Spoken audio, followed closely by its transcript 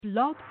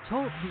Blog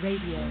Talk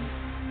Radio.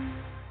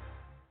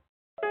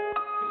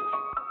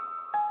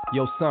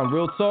 Yo, son,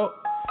 real talk.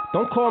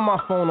 Don't call my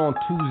phone on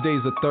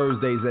Tuesdays or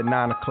Thursdays at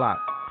 9 o'clock.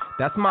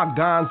 That's my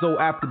Gonzo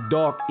After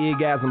Dark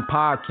Eargasm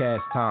podcast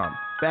time.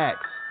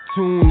 Facts.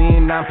 Tune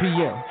in 9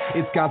 p.m.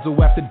 It's Gonzo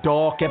After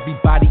Dark.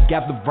 Everybody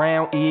gather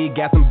round.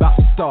 Eargasm about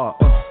to start.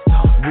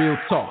 Real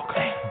talk.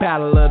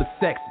 Battle of the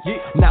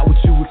sexes. Not what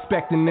you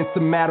expecting. It's a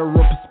matter of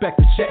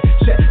perspective.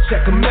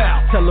 Check them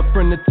out. Tell a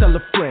friend to tell a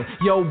friend.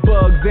 Yo,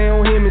 Bugs, they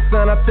don't hear me,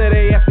 son. I said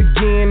they asked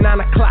again. 9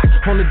 o'clock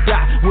on the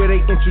dot, where they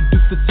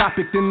introduce the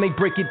topic, then they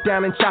break it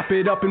down and chop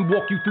it up and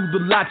walk you through the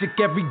logic.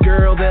 Every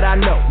girl that I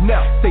know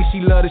say she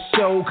love the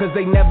show, cause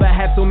they never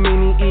had so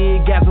many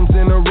eargasms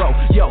in a row.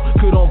 Yo,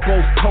 good on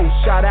both coasts.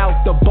 Shout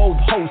out to both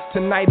hosts.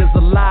 Tonight is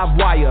a live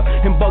wire,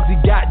 and Bugsy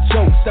got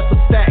jokes. That's a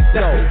fact,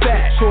 though.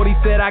 Shorty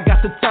said I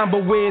got the time,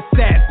 but where's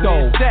that,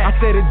 though? I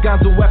said it's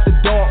Gonzo After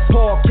Dark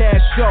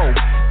podcast show.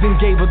 Then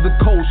gave her the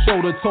cold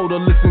shoulder, told her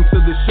listen to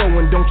the show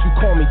and don't you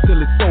call me till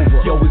it's over.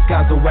 Yo, it's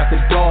Gonzo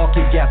After Dark,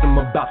 Eargasm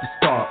about to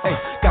start.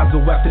 Gonzo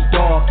After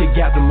Dark,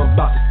 Eargasm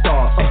about to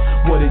start.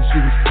 What did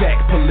you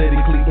expect?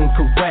 Politically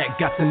incorrect.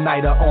 Got the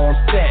nighter on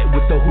set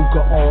with the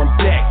hookah on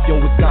deck. Yo,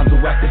 it's Gonzo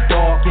After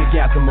Dark,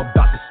 Eargasm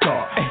about to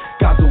start.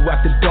 Gonzo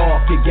After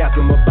Dark,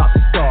 Eargasm about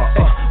to start.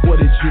 What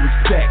did you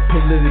expect?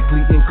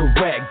 Politically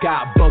incorrect.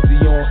 Got Bugsy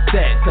on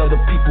set. Tell the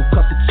people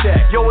cut the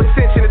check. Yo,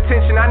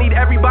 attention. I need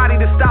everybody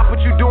to stop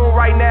what you're doing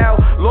right now.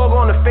 Log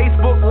on to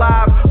Facebook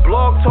Live,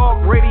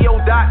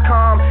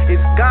 blogtalkradio.com.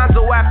 It's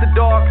Gonzo After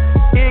Dark,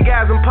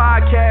 Eargasm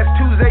Podcast,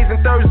 Tuesdays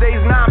and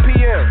Thursdays, 9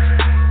 p.m.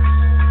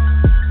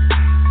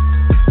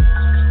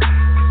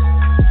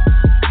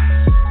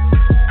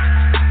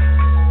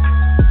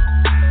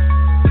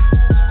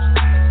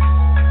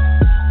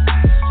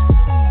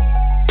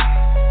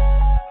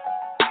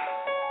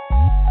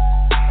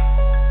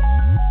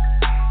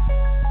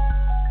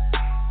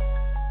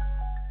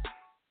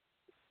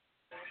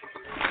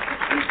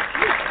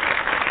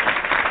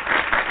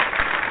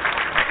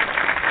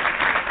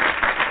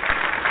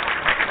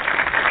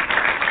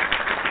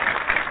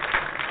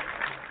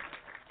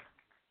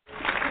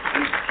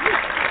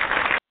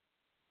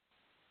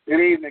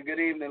 Good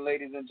evening,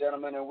 ladies and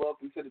gentlemen, and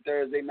welcome to the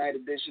Thursday night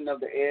edition of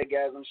the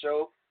Eargasm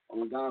Show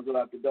on Gonzo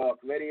After Dark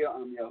Radio.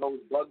 I'm your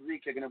host,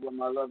 Bugsy, kicking it with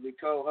my lovely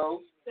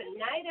co-host. Good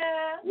night.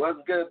 What's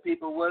good,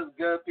 people? What's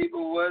good?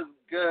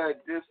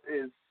 This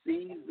is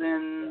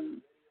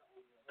season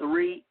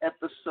 3,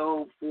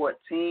 episode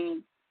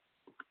 14,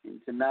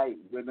 and tonight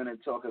we're going to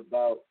talk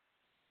about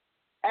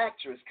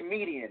actress,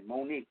 comedian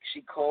Monique.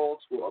 She calls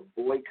for a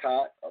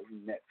boycott of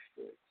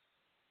Netflix.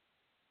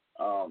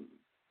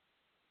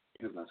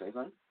 You was going to say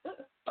something?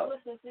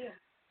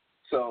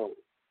 So,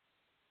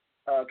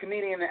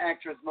 comedian and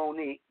actress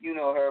Monique, you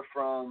know her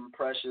from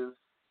Precious.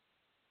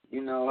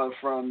 You know her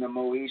from the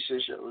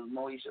Moesha show. It was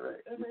Moesha,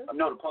 right? Mm-hmm.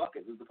 No, the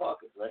Parkers. It was the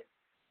Parkers, right?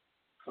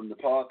 From the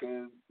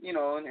Parkers, you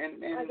know, and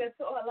I just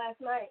saw her last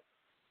night.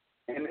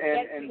 And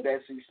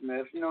Bessie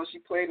Smith. You know, she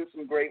played in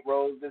some great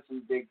roles, did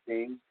some big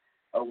things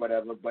or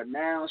whatever, but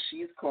now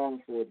she's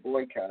calling for a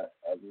boycott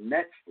of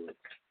Netflix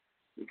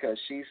because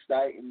she's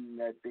citing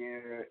that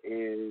there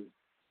is,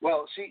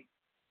 well, she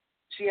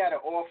had an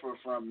offer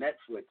from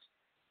Netflix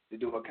to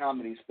do a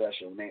comedy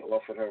special, and they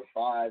offered her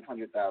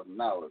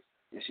 $500,000,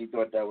 and she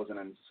thought that was an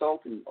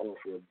insulting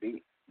offer,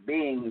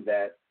 being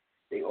that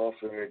they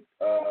offered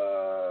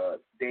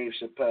Dave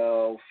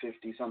Chappelle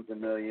 $50-something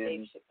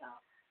million,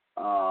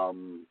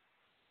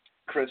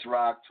 Chris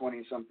Rock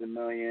 $20-something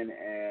million,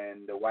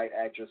 and the white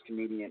actress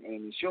comedian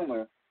Amy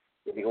Schumer,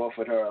 they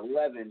offered her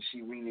 11.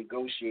 She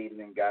renegotiated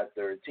and got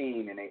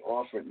 13, and they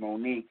offered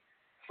Monique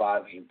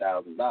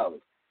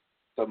 $500,000.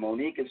 So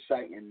Monique is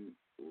citing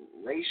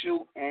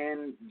racial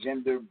and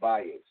gender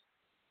bias,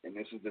 and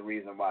this is the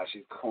reason why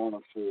she's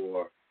calling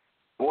for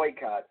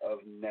boycott of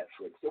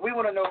Netflix. So we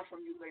want to know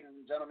from you, ladies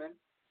and gentlemen,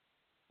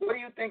 what do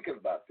you think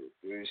about this?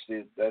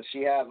 Does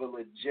she have a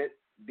legit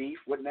beef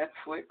with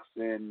Netflix,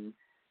 and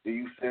do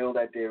you feel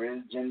that there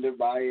is gender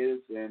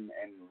bias and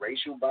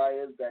racial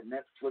bias that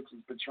Netflix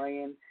is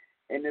portraying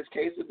in this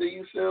case, or do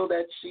you feel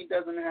that she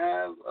doesn't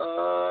have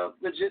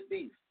legit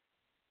beef?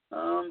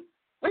 What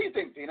do you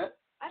think, Peanut?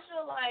 I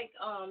feel like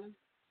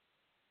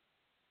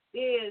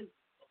there's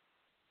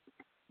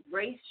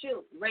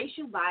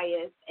racial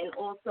bias and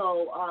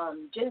also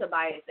gender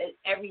bias in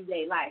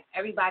everyday life.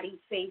 Everybody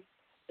faces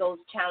those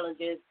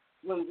challenges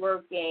when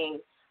working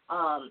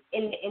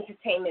in the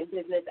entertainment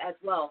business as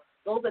well.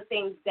 Those are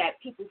things that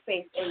people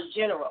face in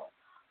general.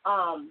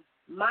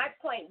 My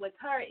point with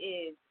her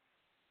is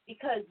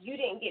because you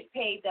didn't get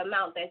paid the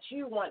amount that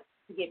you want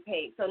to get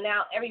paid, so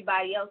now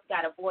everybody else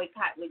got to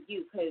boycott with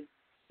you because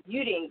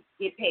you didn't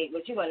get paid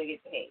what you're going to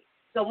get paid.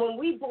 So when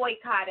we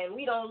boycott and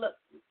we don't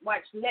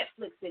watch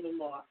Netflix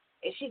anymore,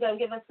 is she going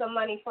to give us some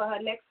money for her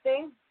next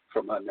thing?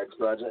 From her next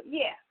project?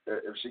 Yeah.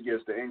 If she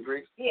gets the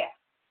increase? Yeah.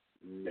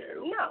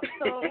 No.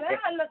 So that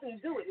has nothing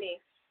to do with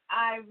me.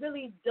 I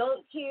really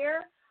don't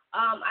care.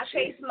 I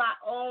face my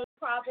own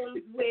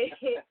problems with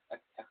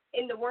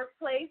in the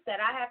workplace that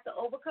I have to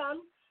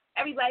overcome.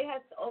 Everybody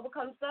has to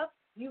overcome stuff.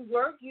 You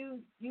work, you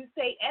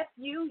say F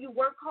you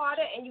work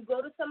harder, and you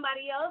go to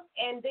somebody else,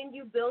 and then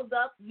you build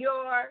up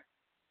your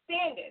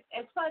standards.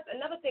 And plus,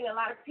 another thing, a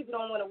lot of people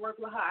don't want to work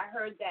with her. I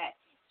heard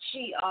that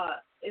she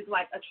is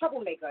like a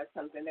troublemaker or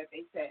something that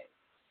they said,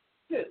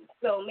 too.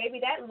 So maybe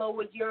that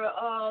lowered your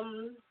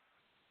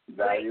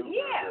value,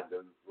 yeah.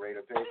 the rate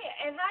of pay.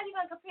 Yeah, and how are you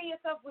going to compare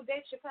yourself with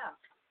Dave Chappelle?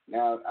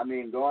 Now, I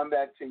mean, going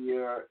back to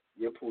your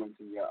points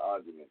and your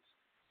arguments,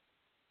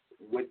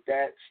 with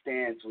that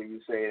stance when you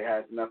say it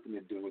has nothing to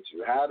do with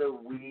you, how do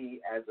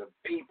we as a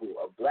people,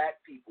 a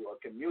black people, a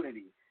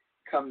community,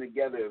 come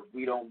together if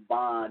we don't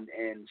bond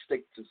and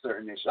stick to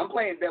certain issues? I'm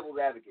playing devil's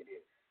advocate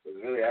here.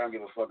 Because really, I don't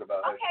give a fuck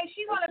about her. Okay,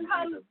 she want to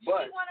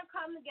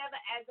come together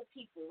as a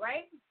people,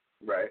 right?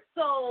 Right.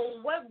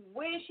 So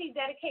where is she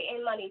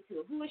dedicating money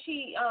to? Who is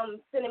she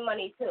sending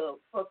money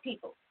to for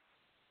people?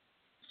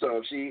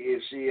 So if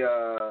she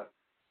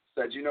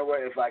said, you know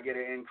what, if I get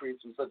an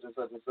increase from such and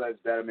such and such,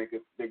 that'll make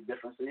a big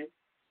difference to you?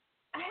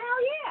 Hell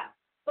yeah.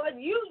 But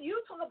you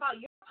talk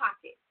about your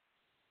pocket.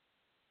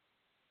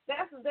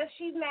 That's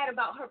she's mad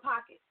about her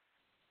pocket.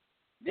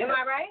 Yeah. Am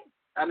I right?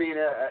 I mean,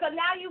 so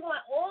now you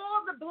want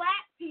all the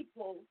black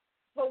people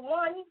for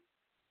one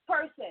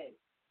person.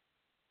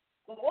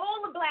 For all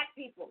the black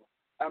people.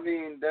 I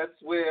mean, that's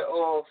where it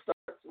all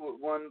starts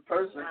with one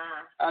person.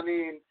 Nah. I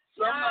mean,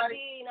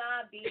 somebody.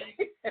 Nah, B.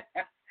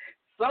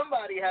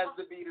 Somebody has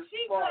to be the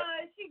spark.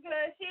 She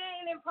good. She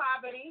ain't in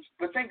poverty.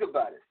 But think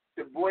about it.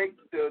 The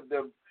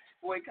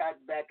boycott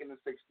back in the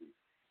 60s.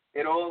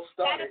 It all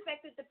started. That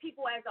affected the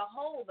people as a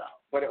whole,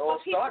 though. But it all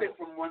started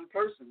from one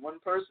person.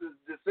 One person's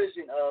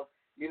decision of,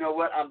 you know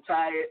what, I'm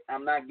tired.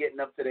 I'm not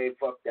getting up today.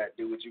 Fuck that.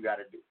 Do what you got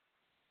to do.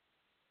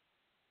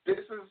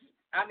 This is,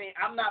 I mean,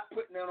 I'm not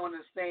putting it on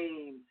the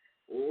same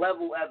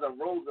level as a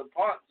Rosa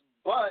Parks,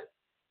 but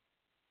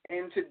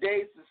in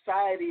today's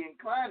society and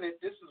climate,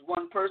 this is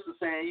one person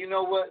saying, you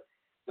know what,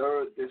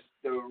 the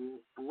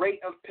rate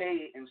of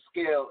pay and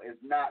scale is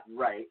not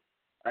right.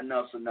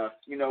 Enough's enough.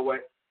 You know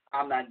what,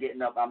 I'm not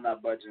getting up. I'm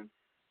not budging.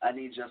 I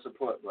need your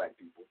support, black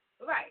people.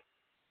 Right.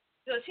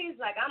 So she's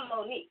like, I'm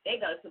Monique. They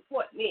going to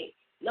support me.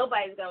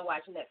 Nobody's going to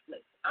watch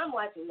Netflix. I'm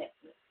watching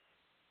Netflix.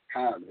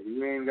 How, man?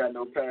 You ain't got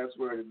no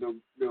password to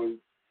do.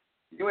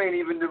 You ain't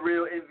even the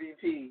real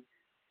MVP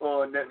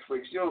on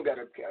Netflix. You don't got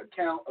an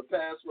account, a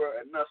password,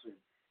 or nothing.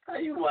 How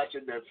you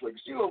watching Netflix?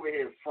 You over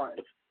here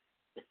fronting.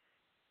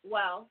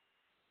 Well,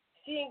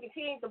 she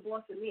ain't the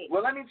boss of me.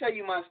 Well, let me tell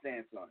you my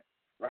stance on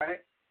it, right?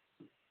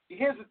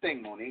 Here's the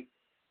thing, Monique.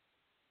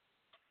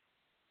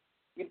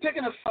 You're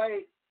picking a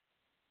fight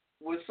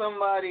with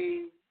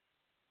somebody,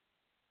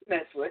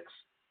 Netflix,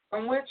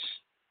 on which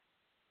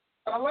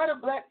a lot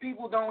of black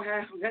people don't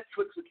have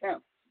Netflix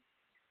accounts.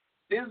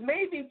 There's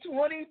maybe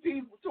 20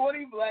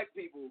 black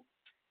people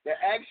that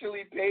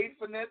actually paid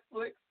for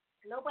Netflix.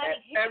 Nobody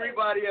cares.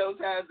 Everybody else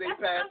has their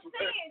password. That's what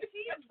I'm saying.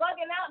 She is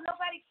bugging out.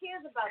 Nobody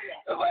cares about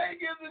that. Nobody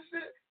gives a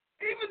shit.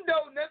 Even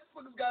though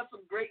Netflix got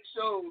some great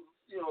shows,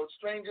 you know,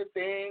 Stranger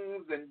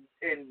Things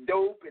and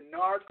Dope and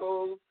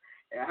Narcos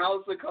and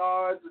House of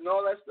Cards and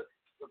all that stuff,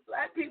 but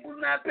black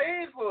people's not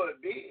paying for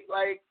it, B.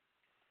 Like,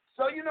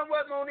 so you know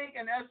what, Monique?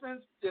 In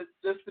essence,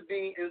 just to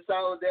be in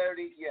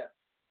solidarity, yes,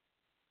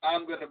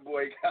 I'm gonna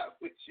boycott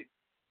with you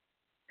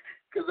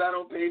because I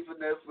don't pay for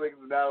Netflix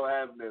and I don't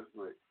have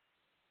Netflix.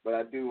 But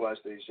I do watch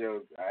their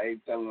shows. I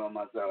ain't telling on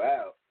myself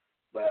how,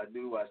 but I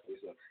do watch their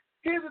shows.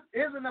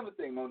 Here's another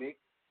thing, Monique.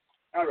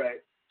 All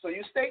right. So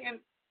you're stating,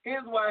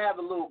 here's why I have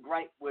a little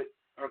gripe with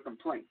her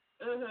complaint.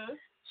 Mm-hmm.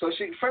 So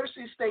she's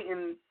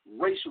stating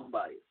racial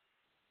bias.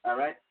 All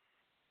right.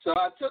 So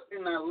I took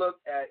and I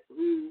looked at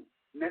who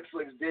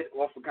Netflix did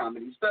offer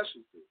comedy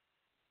specials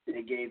to.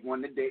 They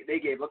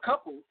gave a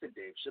couple to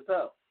Dave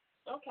Chappelle.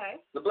 Okay.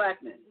 The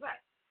black man. Right.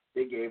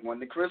 They gave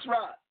one to Chris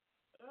Rock.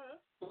 Mm-hmm.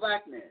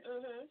 Black man.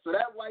 Mm-hmm. So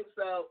that wipes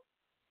out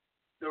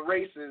the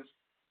racist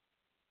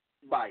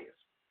bias,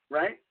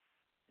 right?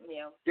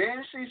 Yeah.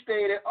 Then she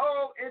stated,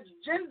 oh, it's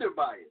gender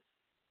bias.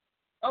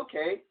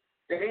 Okay.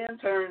 They in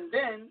turn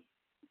then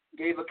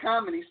gave a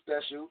comedy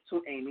special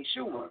to Amy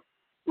Schumer,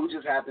 who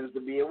just happens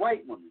to be a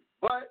white woman.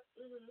 But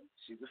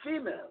she's a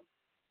female.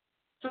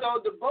 So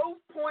the both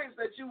points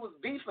that you was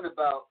beefing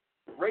about,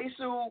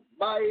 racial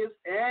bias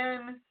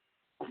and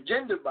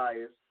gender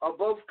bias, are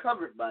both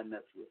covered by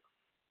Netflix.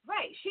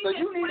 Right. So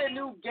you need a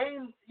new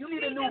game. You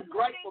need a new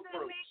gripe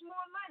approach. Make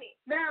more money.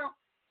 Now,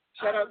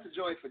 shout out to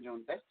Joy for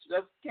doing that.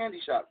 That's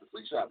Candy Shop, the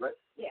Sweet Shop, right?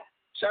 Yeah.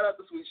 Shout out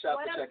to Sweet Shop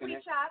for checking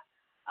in. Sweet Shop.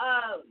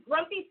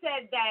 Grumpy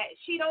said that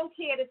she don't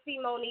care to see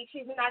Monique.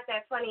 She's not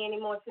that funny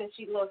anymore since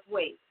she lost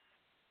weight.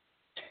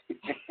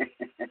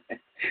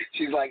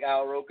 She's like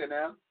Al Roker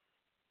now.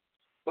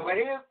 But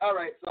here's, all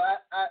right, so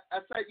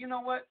I said, you know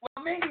what?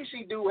 Well, maybe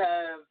she do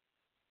have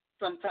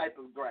some type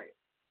of gripe.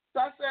 So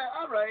I said,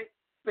 all right.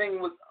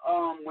 Thing was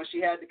when she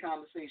had the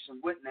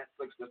conversation with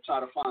Netflix to try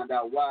to find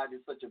out why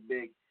there's such a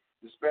big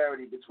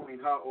disparity between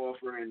her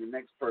offer and the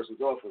next person's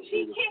offer.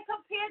 She can't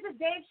compare to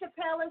Dave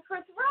Chappelle and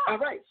Chris Rock.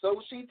 All right, so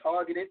she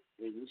targeted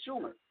Amy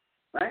Schumer,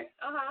 right?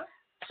 Uh-huh.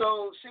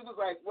 So she was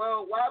like,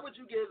 well, why would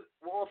you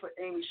offer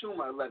Amy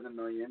Schumer $11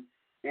 million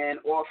and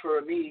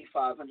offer me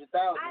 $500,000? I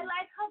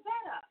like her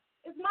better.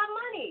 It's my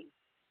money.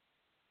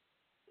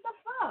 What the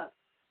fuck?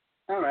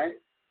 All right.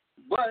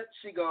 But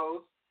she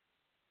goes,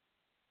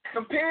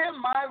 compare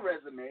my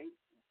resume,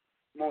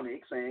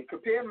 Monique saying,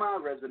 compare my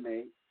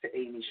resume to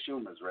Amy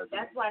Schumer's resume.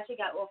 That's why she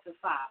got offered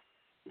 5.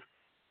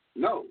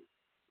 No.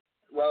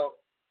 Well,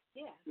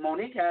 yeah.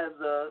 Monique has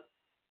a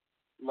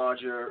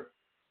larger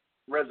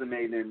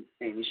resume than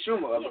Amy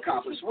Schumer of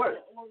accomplished work.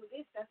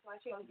 That's why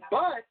she only got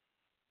but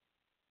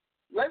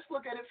let's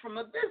look at it from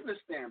a business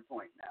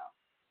standpoint now.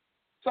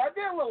 So I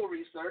did a little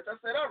research. I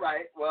said, all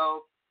right,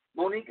 well,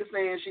 Monique is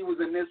saying she was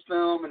in this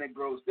film and it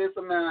grows this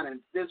amount and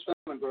this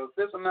film and grows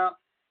this amount.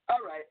 All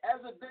right,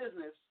 as a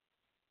business,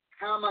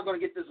 how am I going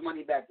to get this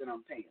money back that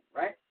I'm paying,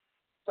 right?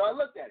 So I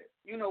looked at it.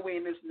 You know, we're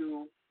in this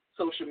new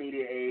social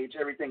media age.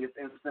 Everything is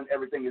instant.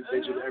 Everything is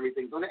digital.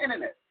 Everything's on the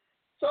internet.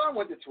 So I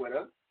went to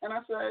Twitter and I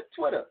said,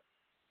 Twitter,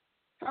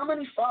 how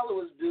many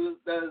followers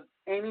does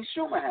Amy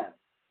Schumer have?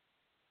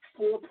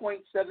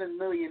 4.7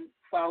 million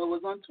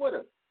followers on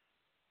Twitter.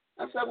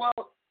 I said,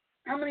 well,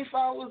 how many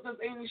followers does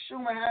Amy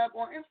Schumer have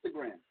on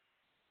Instagram?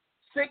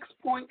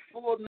 6.4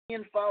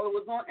 million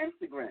followers on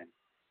Instagram.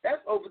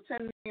 That's over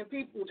 10 million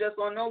people just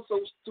on those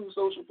two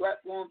social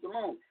platforms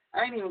alone.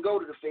 I ain't even go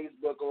to the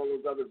Facebook or all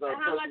those other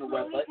personal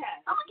websites.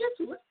 I'm going to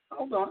get to it.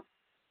 Hold on.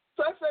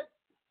 So I said,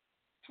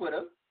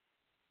 Twitter,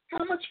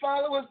 how much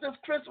followers does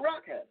Chris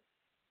Rock have?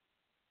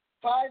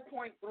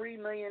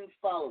 5.3 million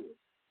followers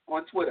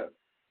on Twitter.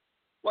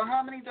 Well,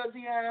 how many does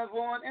he have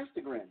on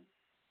Instagram?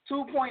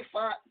 2.4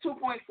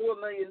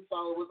 million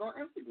followers on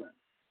Instagram.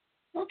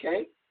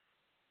 Okay.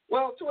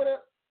 Well, Twitter,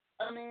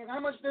 I mean, how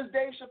much does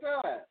Dave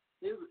Chappelle have?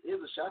 Here's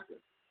a shocker.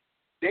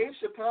 Dave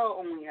Chappelle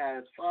only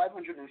has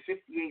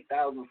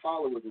 558,000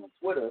 followers on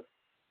Twitter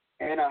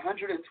and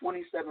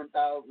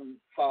 127,000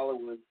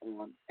 followers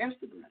on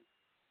Instagram.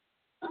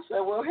 I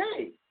said, well,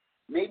 hey,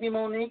 maybe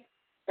Monique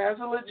has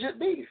a legit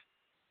beef.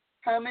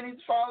 How many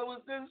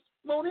followers does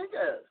Monique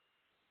have?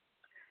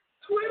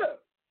 Twitter,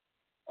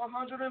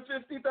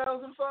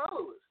 150,000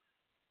 followers.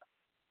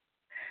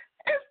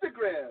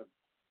 Instagram,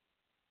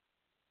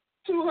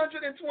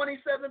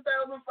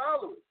 227,000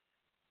 followers.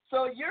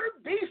 So you're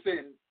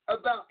beefing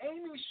about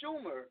Amy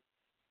Schumer,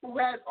 who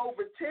has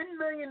over 10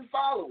 million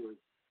followers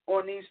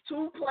on these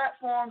two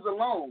platforms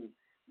alone,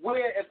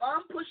 where if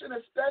I'm pushing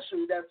a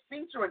special that's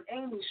featuring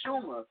Amy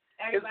Schumer,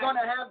 it's going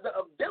to have the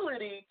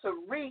ability to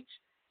reach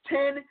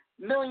 10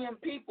 million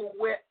people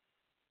where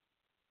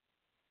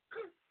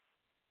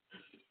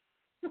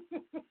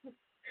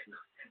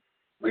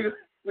we just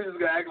going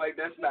to act like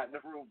that's not in the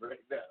room right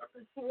now.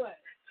 What?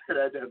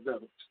 I don't know.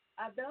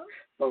 I don't?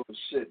 Oh,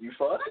 shit. You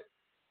fought it?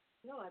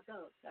 No, I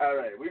don't. All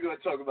right, we're going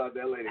to talk about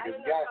that later. I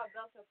don't know how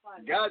belts are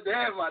fun.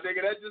 Goddamn, my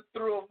nigga, that just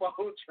threw off my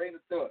whole train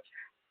of thought.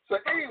 So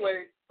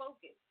anyway,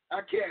 Focus. I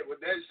can't with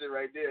that shit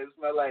right there. It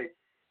smells like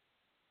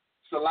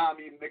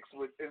salami mixed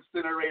with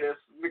incinerators,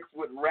 mixed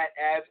with rat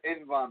ass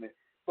and vomit.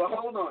 But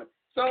hold on.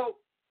 So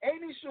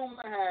Amy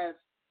Schumer has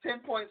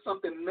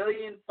 10-point-something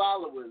million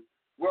followers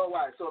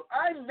worldwide. So if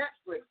I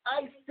Netflix,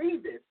 I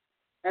see this,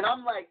 and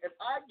I'm like, if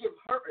I give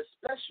her a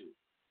special,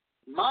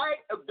 my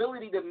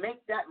ability to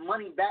make that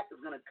money back is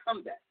going to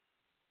come back.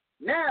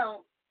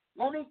 Now,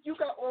 Monique, you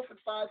got offered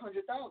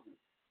 500,000.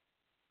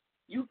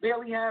 You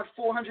barely have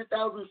 400,000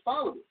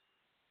 followers.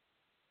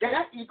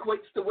 That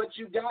equates to what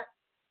you got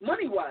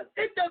money-wise.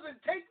 It doesn't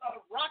take a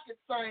rocket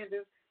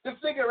scientist to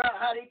figure out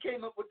how they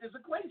came up with this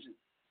equation.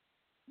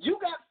 You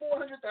got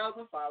 400,000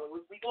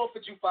 followers. We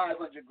offered you $500,000.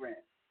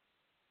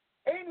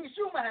 Amy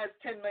Schumer has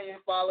 10 million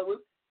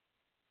followers.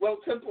 Well,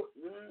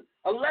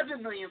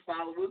 11 million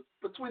followers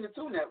between the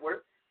two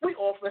networks. We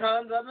offered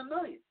her 11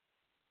 million.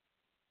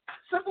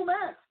 Simple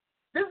math.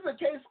 This is a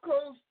case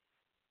closed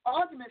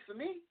argument for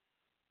me.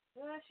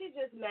 Well, she's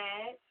just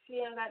mad. She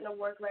ain't got no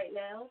work right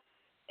now.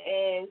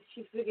 And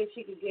she figured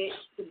she could get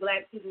the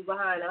black people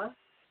behind her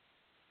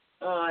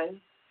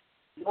on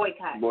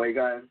Boycott.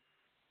 Boycott.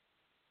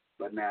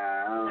 But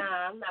nah.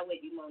 Nah, I'm not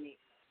with you, Monique.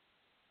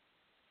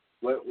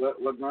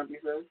 What Grumpy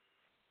says?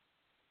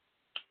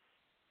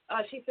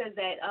 She said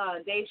that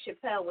Dave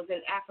Chappelle was in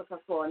Africa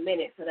for a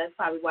minute, so that's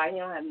probably why he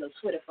don't have no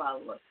Twitter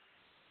followers.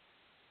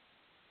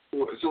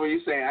 So are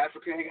you saying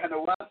Africa ain't got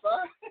no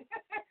Wi-Fi?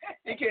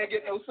 You can't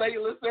get no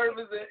cellular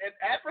service in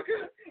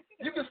Africa?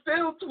 You can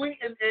still tweet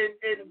and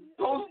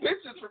post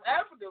pictures from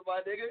Africa,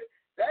 my nigga.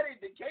 That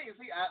ain't the case.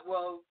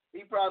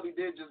 He probably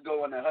did just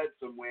go in the hut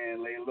somewhere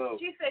and lay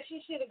low. She said she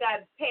should have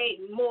got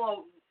paid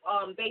more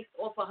based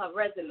off of her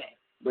resume.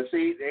 But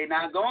see, they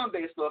not going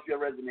based off your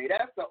resume.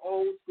 That's the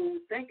old school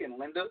thinking,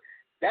 Linda.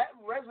 That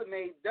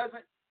resume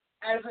doesn't,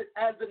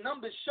 as the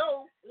numbers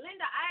show.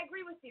 Linda, I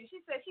agree with you. She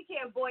said she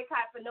can't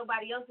boycott for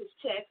nobody else's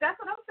checks. That's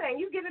what I'm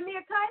saying. You giving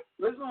me a cut?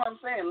 Listen to what I'm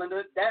saying,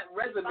 Linda. That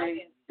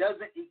resume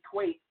doesn't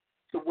equate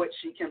to what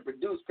she can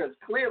produce, because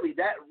clearly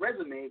that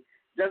resume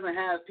doesn't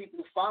have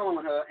people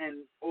following her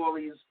in all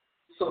these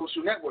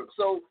social networks.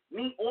 So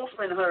me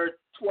offering her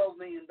 $12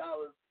 million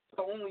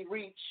to only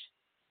reach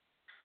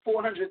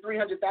 400,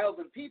 300,000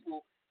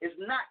 people is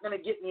not going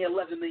to get me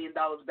 $11 million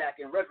back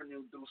in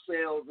revenue through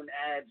sales and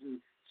ads and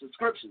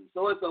subscriptions.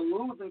 So it's a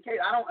losing case.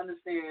 I don't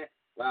understand.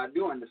 Well, I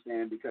do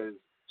understand because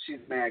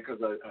she's mad because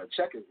her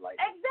check is light.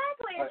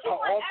 Exactly. And she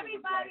wants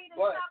everybody to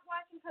stop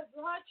watching because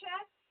of her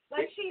check.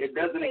 Like it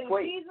doesn't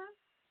equate. Jesus.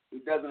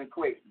 It doesn't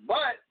equate.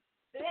 But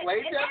that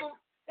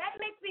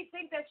makes me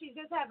think that she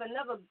just have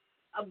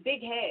a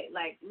big head.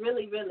 Like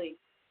really, really.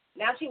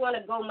 Now she want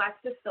to go my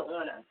sister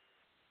on us.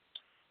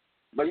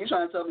 But you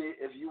trying to tell me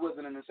if you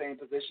wasn't in the same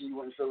position, you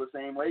wouldn't feel the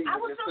same way? I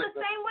would feel the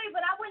same way,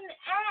 but I wouldn't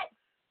ask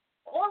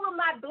all of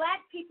my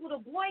black people to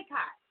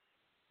boycott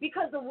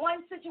because of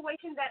one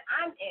situation that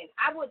I'm in.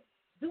 I would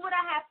do what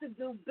I have to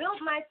do, build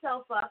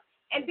myself up,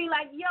 and be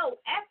like, yo,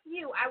 F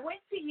you. I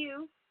went to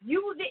you.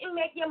 You didn't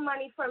make your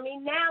money for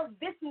me. Now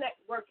this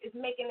network is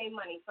making their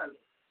money for me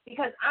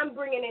because I'm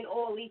bringing in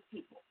all these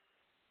people.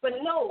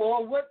 But no.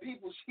 Or what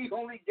people she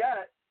only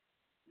got.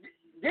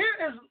 There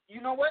is,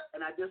 you know what? And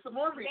I did some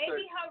more research.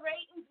 Maybe her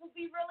ratings will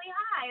be really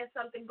high or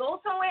something.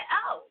 Go somewhere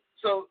else.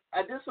 So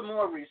I did some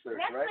more research,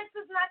 Netflix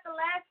is not the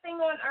last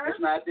thing on earth. It's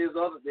not. There's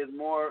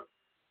more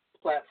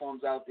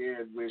platforms out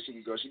there where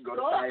she could go. She could go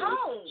to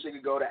Tidal. She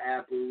could go to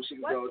Apple. She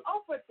could go. What's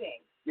Oprah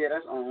thing? Yeah,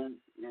 that's own.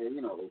 Yeah,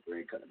 you know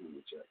Oprah ain't cutting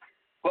no check.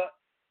 But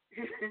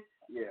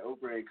yeah,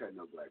 Oprah ain't cutting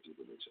no black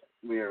people no check.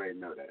 We already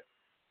know that.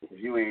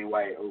 If you ain't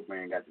white, Oprah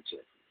ain't got the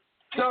check.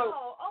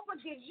 So Oprah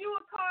gives you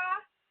a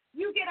car.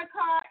 You get a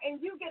car,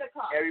 and you get a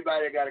car.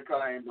 Everybody that got a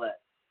car ain't black.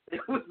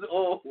 It was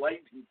all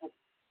white people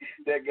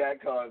that got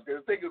cars.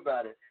 Because think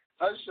about it.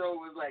 Her show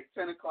was like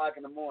 10 o'clock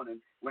in the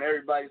morning when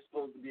everybody's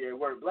supposed to be at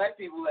work. Black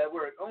people at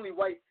work. Only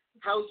white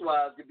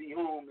housewives could be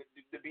home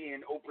to be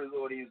in Oprah's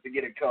audience to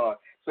get a car.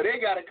 So they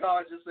got a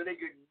car just so they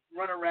could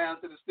run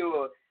around to the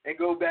store and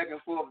go back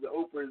and forth to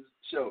Oprah's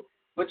show.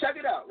 But check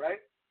it out,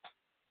 right?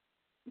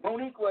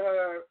 Monique with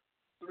her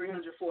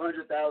 300,000,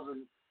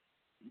 400,000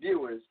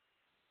 viewers.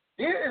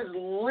 There is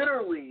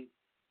literally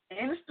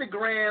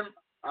Instagram,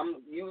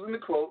 I'm using the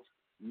quotes,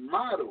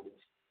 models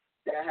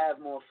that have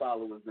more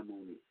followers than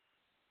Monique.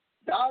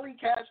 Dolly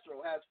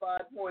Castro has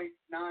 5.9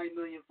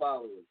 million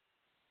followers.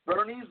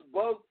 Bernice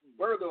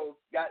Burgos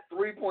got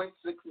 3.6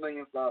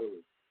 million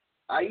followers.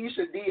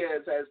 Aisha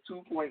Diaz has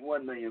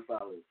 2.1 million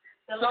followers.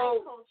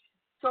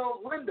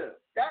 So, Linda,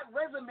 that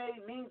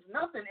resume means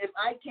nothing if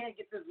I can't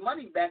get this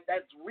money back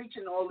that's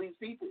reaching all these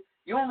people.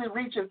 You only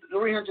reaching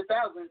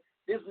 300,000.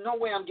 There's no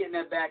way I'm getting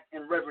that back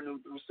in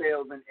revenue through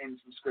sales and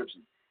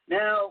subscriptions.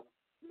 Now,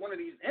 one of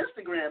these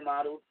Instagram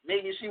models,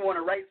 maybe she want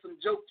to write some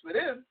jokes for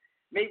them.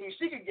 Maybe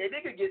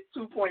they could get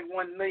 $2.1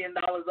 million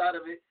out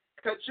of it,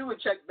 cut you a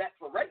check back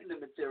for writing the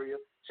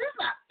material. She's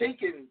not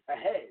thinking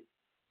ahead.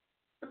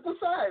 But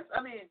besides,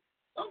 I mean,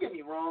 don't get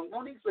me wrong,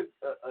 Monique's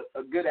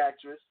a good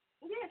actress.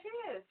 Yeah, she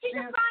is. She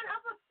can find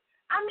other.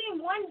 I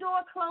mean, one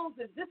door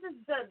closes. This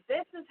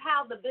is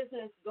how the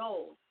business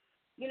goes.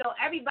 You know,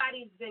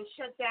 everybody's been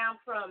shut down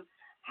from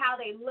how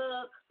they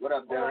look, what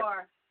up, Derek?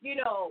 Or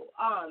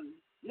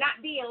not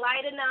being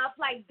light enough.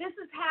 Like this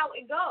is how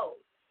it goes.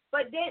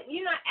 But then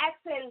you're not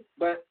asking.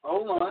 But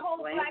hold on,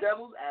 playing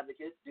devil's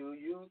advocate.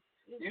 You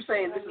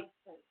saying this is?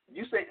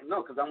 You saying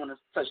no? Because I want to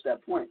touch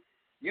that point.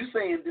 You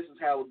saying this is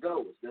how it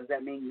goes? Does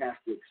that mean you have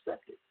to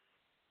accept it?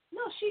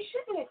 No, she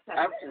shouldn't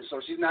accept it.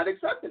 So she's not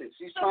accepting it.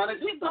 She's trying to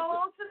do something.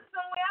 Go on to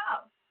somewhere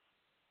else.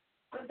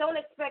 But don't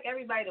expect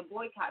everybody to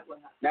boycott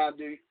with her. Now,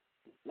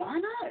 why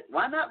not?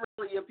 Why not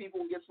rally your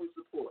people and get some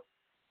support?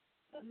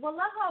 Well,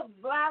 let her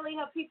rally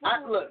her people.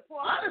 Look,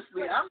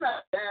 honestly, I'm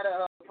not bad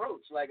at her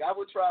approach. Like, I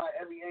would try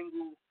every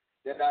angle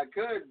that I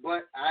could,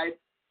 but I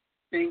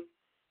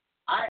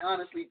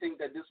honestly think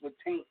that this would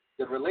taint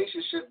the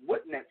relationship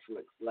with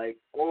Netflix, like,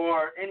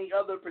 or any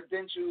other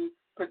potential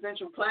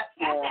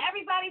platform. After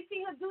everybody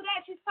see her do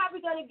that, she's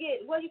probably going to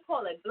get, what do you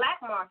call it,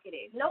 black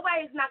marketed.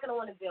 Nobody's not going to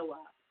want to deal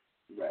with her.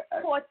 Right.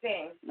 Poor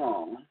thing.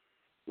 No.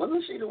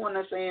 Wasn't she the one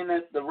that's saying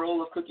that the role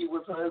of Cookie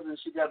was hers and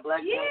she got black?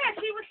 Yeah,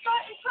 she was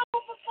starting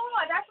trouble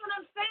before. That's what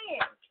I'm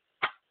saying.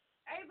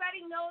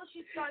 Everybody knows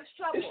she starts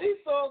trouble. Is she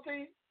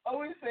salty? Are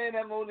we saying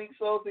that Monique's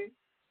salty?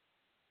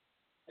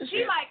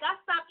 She like, I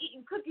stopped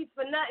eating cookies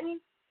for nothing.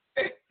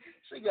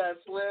 She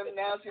got slim.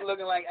 Now she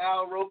looking like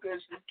Al Roker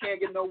and she can't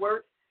get no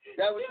work.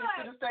 That was she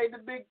should have stayed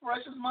the big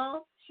precious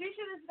mom? She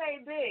should have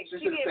stayed big. She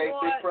should have stayed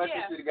big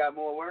precious. Should have got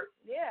more work.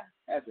 Yeah.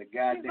 That's a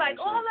goddamn. She's like,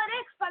 all of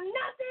this for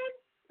nothing?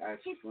 That's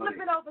She's funny.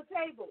 flipping over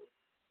tables.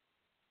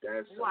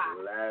 That's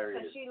hilarious.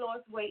 Because she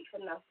lost weight for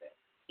nothing.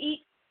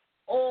 Eat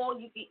all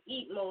you can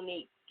eat,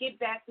 Monique. Get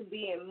back to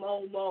being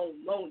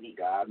Monique.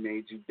 God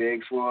made you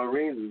big for a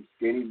reason.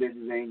 Skinny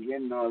bitches ain't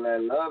getting all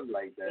that love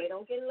like that. They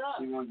don't get love.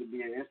 She wanted to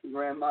be an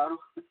Instagram model.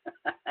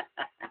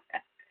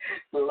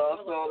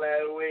 Lost all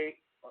that weight.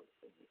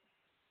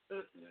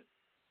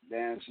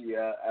 Damn, she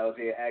out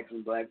here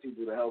asking black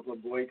people to help her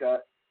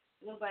boycott.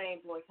 Nobody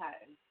ain't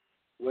boycotting.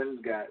 What is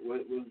God?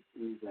 What you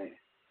saying?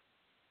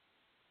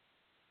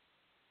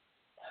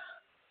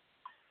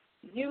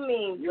 You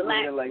mean you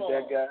black like ball.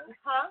 That guy?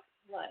 Huh?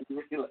 What?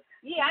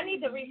 Yeah, I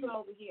need to read from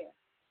over here.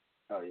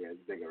 Oh, yeah,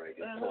 it's bigger right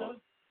here. Mm-hmm.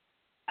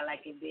 I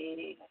like it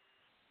big.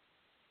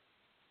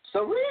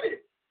 So read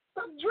it.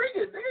 Stop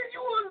drinking. Nigga, you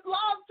on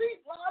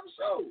live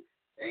show.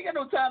 Ain't got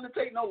no time to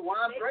take no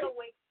wine break.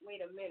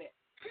 Wait a minute.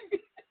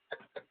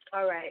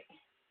 All right.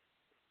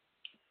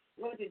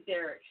 What did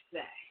Derek say?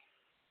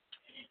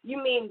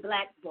 You mean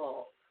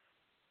blackball?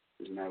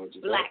 Isn't that what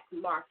you Black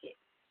market.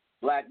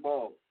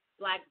 Blackball.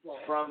 Blackball.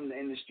 From the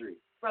industry.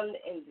 From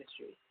the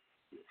industry.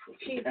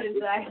 She's been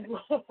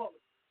blackballed.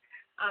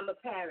 I'm a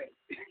parent.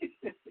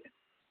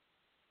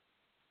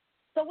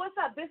 So what's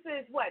up? This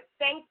is what?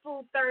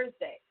 Thankful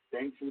Thursday.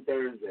 Thankful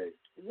Thursday.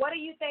 What are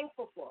you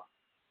thankful for?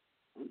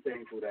 I'm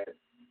thankful that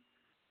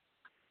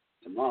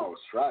tomorrow's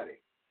Friday.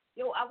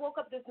 Yo, I woke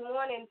up this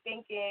morning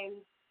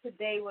thinking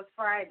today was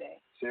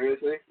Friday.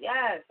 Seriously?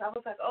 Yes. I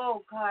was like,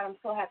 oh, God, I'm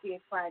so happy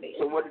it's Friday.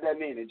 So what did that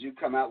mean? Did you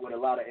come out with a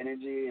lot of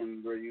energy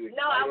and were you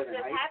excited? No, I was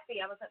just happy.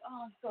 I was like,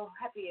 oh, I'm so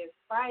happy it's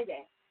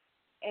Friday.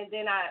 And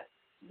then I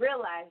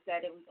realized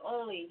that it was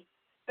only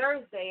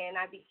Thursday, and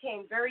I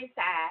became very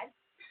sad.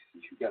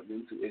 You got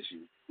mental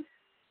issues.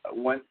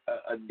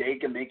 A day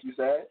can make you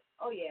sad?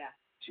 Oh, yeah.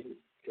 Jeez,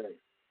 okay.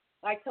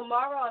 Like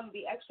tomorrow, I'm going to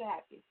be extra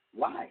happy.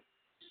 Why?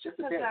 It's just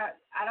a day. Because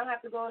I don't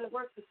have to go into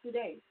work for 2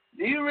 days.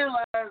 Do you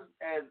realize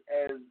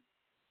as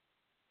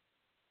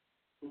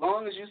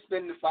long as you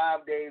spend the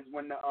 5 days,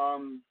 when the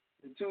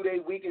 2-day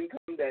weekend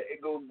comes, that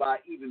it goes by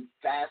even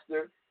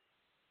faster?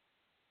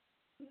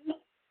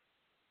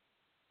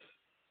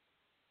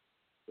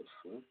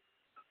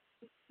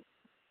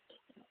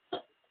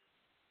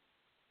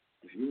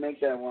 If you make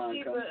that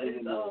wine come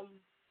through,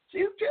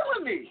 she's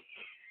killing me.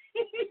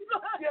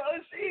 Yo,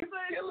 she's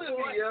killing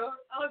me, yo.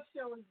 I'll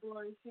show his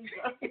boy.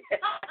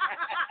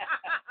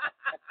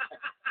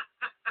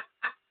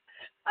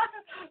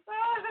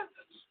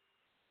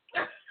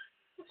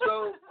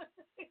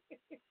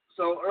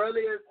 So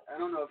earlier, I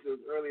don't know if it was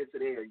earlier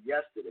today or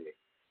yesterday,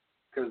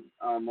 because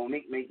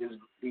Monique made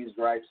these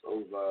gripes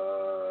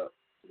over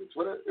the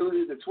Twitter. It was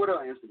either Twitter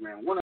or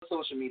Instagram, one of the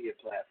social media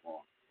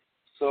platforms.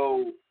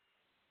 So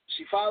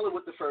she followed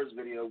with the first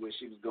video where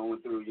she was going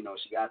through,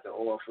 she got the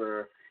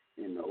offer,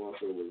 and the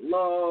offer was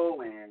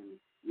low, and,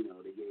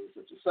 they gave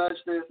such and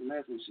such this and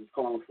this, and she's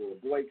calling for a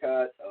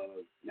boycott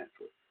of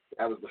Netflix.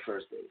 That was the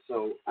first day.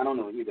 So I don't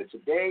know, either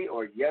today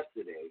or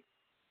yesterday,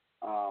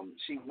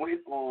 she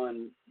went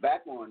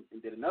back on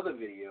and did another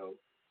video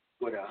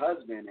with her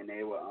husband, and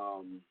they were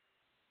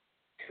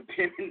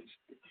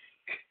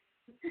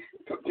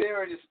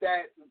comparing the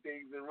stats and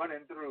things and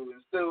running through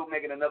and still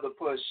making another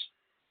push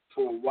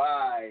for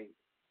why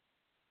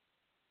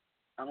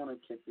I want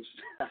to kick this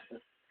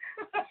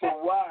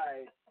for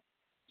why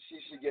she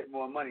should get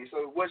more money.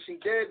 So what she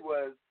did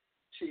was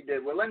she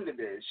did what Linda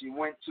did. She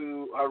went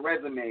to her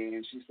resume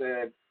and she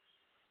said,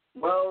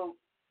 well,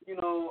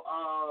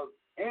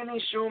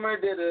 Amy Schumer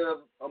did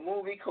a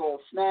movie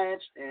called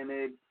Snatched, and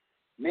it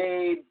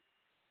made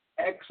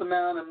X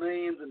amount of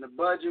millions, and the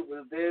budget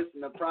was this,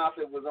 and the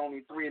profit was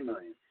only $3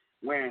 million.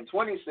 Where in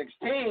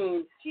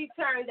 2016, she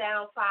turned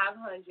down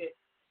 $500,000.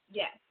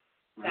 Yes.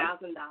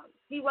 $1,000.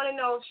 You want to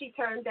know if she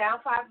turned down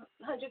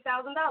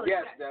 $500,000?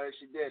 Yes,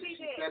 she did. She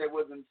said it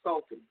was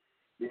insulting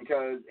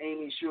because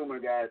Amy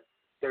Schumer got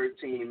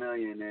 $13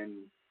 million, and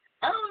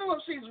I don't know if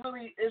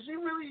is she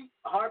really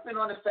harping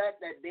on the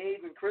fact that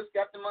Dave and Chris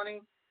got the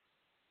money,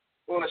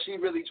 or is she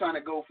really trying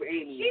to go for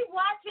Amy?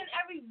 Why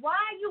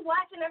are you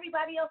watching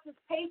everybody else's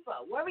paper?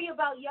 Worry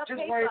about your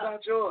paper. Just worry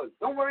about yours.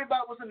 Don't worry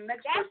about what's in the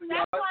next person's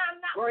yard. That's why I'm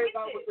not worry with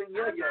about this. what's in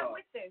your yard. I'm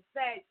not with this.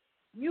 That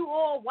you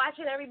all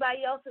watching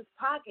everybody else's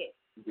pocket.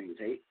 You think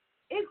it's hate?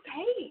 It's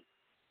hate.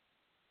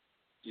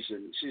 You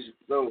shouldn't.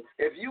 So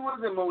if you was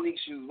in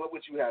Monique's shoes, what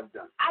would you have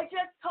done? I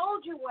just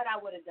told you what I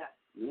would have done.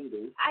 You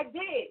did. I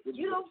did.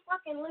 You don't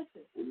fucking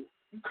listen.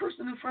 You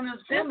cursing in front of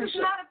his family show.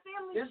 This is not a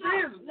family show.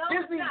 This is. No,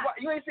 Disney. it's not.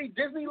 You ain't see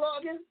Disney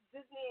login?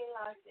 Disney ain't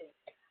logged in.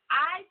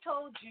 I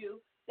told you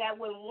that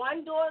when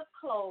one door is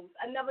closed,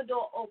 another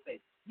door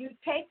opens. You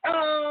take.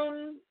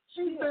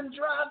 She's been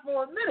dry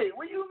for a minute.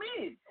 What do you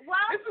mean? Well,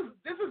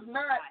 this is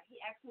not.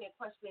 He asked me a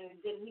question and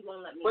then he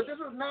won't let me. But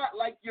this is not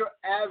like your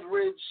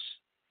average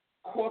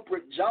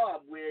corporate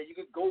job where you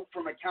could go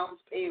from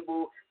accounts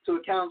payable to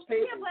accounts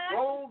payable. Yeah,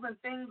 roles and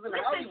things in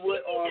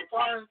Hollywood are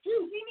far and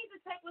few. She needs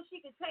to take what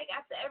she could take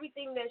after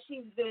everything that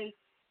she's been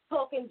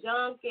talking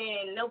junk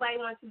and nobody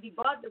wants to be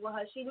bothered with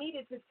her. She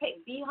needed to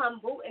be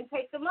humble and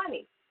take the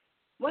money.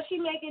 What's she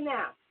making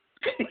now?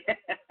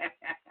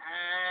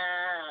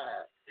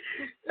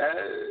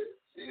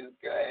 She's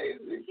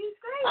crazy. She's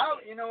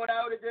crazy. You know what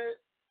I would have did?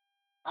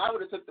 I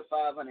would have took the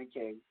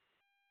 $500K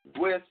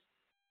with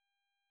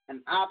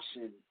an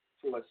option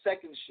for a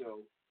second show.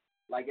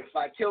 Like if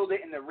I killed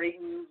it and the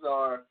ratings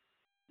are,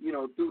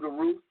 through the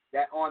roof,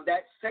 that on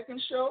that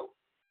second show,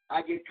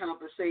 I get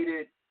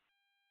compensated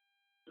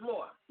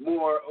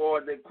more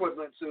or the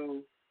equivalent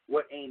to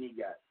what Amy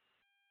got.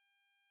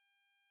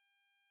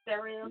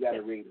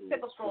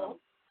 Stereotypical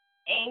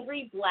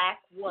angry black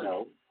woman.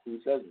 No, who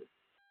says it?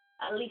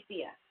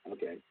 Alicia.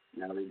 Okay,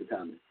 now read the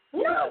comment. No,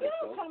 you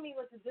don't tell me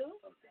what to do.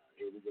 Okay,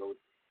 here we go.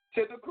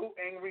 Typical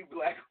angry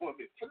black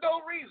woman for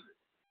no reason.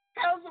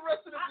 How's the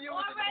rest of the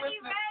viewers I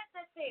already listening? read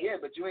the thing. Yeah,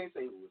 but you ain't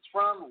say who it's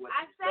from or what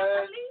I you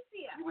said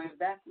Alicia. You went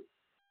backwards.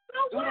 So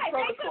Do what? the They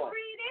protocol. could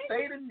read it.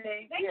 Say the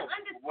name. They yeah. can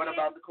understand. What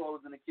about the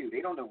clothes in the queue?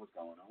 They don't know what's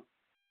going on.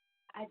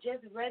 I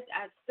said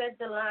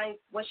the line,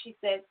 what she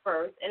said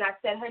first, and I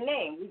said her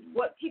name.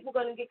 What, people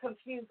going to get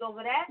confused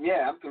over that?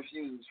 Yeah, I'm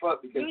confused as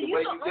fuck because the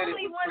way you did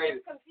it was crazy.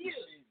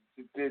 Confused.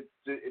 It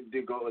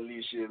did go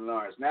Alicia and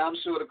Lawrence. Now I'm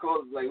sure the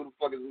call is like, who the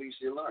fuck is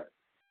Alicia and Lawrence?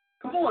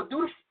 Come on,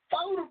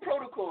 follow the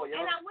protocol, yo.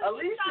 And I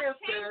wish you Alicia stop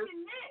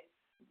changing this.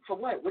 For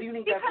what? What do you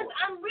need because that for?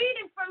 Because I'm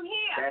reading from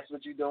here. That's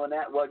what you're doing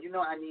that? Well, you know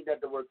I need that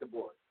to work the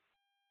board.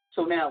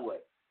 So now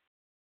what?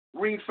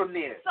 Read from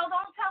there. So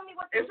don't tell me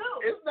what to do.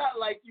 It's not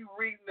like you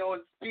reading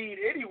on speed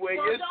anyway.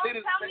 Well, Your shit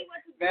is tell me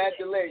what to do. bad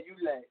delay. You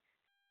like,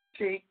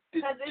 take the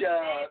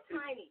job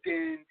tiny.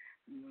 and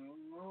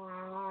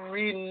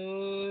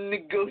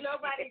renegotiate.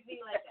 Nobody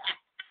be like that.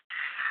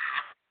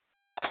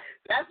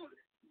 That's what,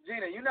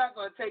 Gina, you're not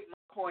going to take my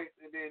points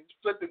and then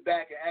flip it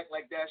back and act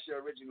like that's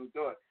your original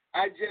thought.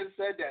 I just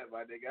said that,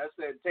 my nigga. I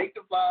said, take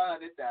the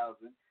 $500,000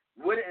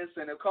 with an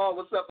incentive. Call,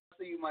 what's up? I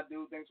see you, my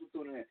dude. Thanks for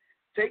tuning in.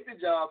 Take the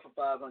job for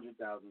 $500,000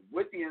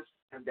 with the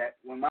incentive that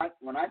when I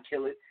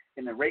kill it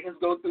and the ratings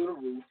go through the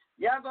roof,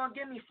 y'all gonna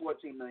give me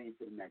 $14 million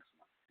for the next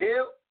one.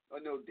 Deal or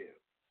no deal?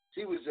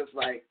 She was just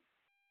like,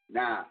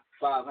 nah,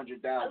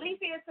 $500,000.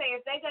 Alicia say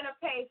if they're gonna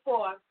pay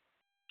for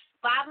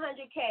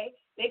 $500K,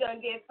 they're gonna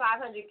get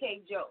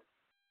 $500K jokes.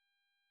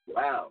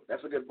 Wow,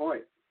 that's a good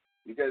point.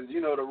 Because, you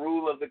know, the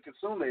rule of the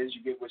consumer is you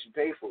get what you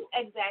pay for.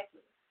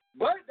 Exactly.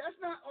 But that's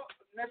not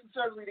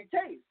necessarily the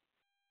case.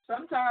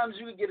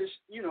 Sometimes you get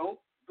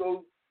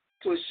go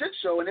to a shit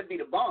show and it be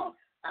the bomb.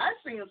 I've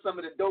seen some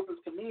of the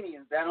dopest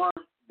comedians that aren't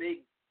big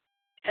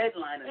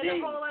headliner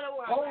names.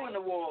 Hole in the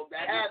wall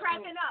that have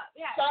cracking up.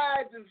 Yeah.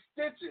 Sides and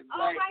stitches.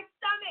 Oh, like, my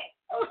stomach.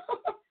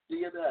 Do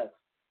your best.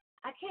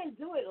 I can't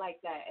do it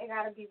like that. I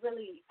gotta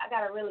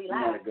really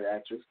laugh. You're not a good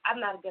actress. I'm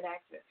not a good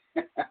actress.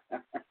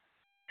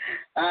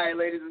 All right,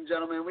 ladies and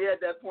gentlemen, we at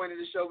that point of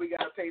the show. We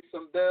got to pay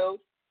some bills.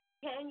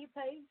 Can you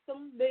pay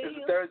some bills? It's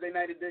the Thursday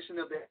night edition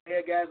of the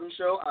Airgasm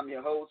Show. I'm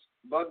your host,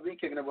 Bugsy,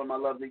 kicking it with my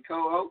lovely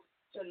co-host.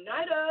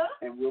 Tonight,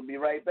 and we'll be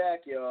right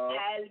back, y'all.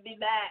 I'll be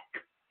back.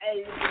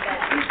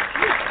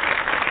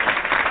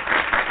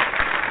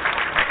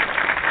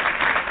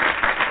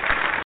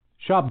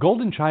 Shop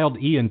Golden Child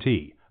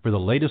ENT for the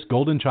latest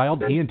Golden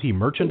Child ENT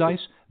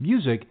merchandise,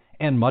 music,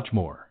 and much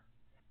more.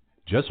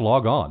 Just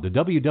log on to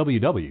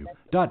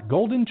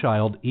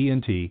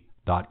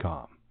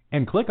www.goldenchildent.com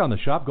and click on the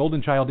Shop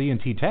Golden Child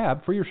ENT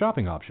tab for your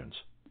shopping options.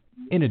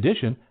 In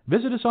addition,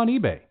 visit us on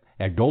eBay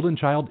at Golden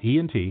Child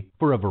ENT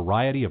for a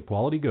variety of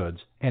quality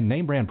goods and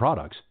name brand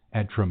products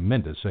at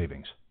tremendous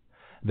savings.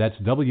 That's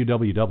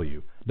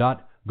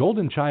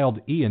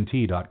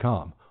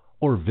www.goldenchildent.com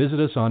or visit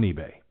us on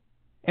eBay.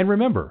 And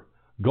remember,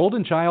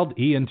 Golden Child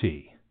ENT.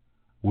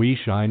 We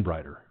shine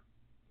brighter.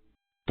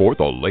 For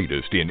the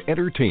latest in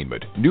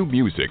entertainment, new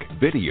music,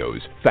 videos,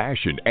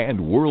 fashion,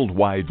 and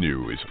worldwide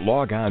news,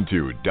 log on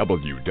to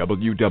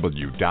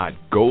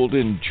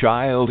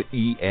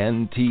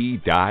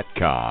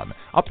www.goldenchildent.com.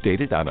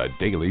 Updated on a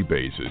daily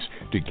basis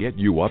to get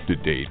you up to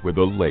date with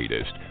the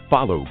latest.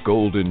 Follow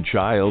Golden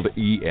Child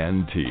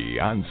ENT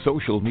on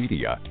social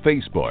media,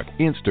 Facebook,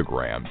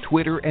 Instagram,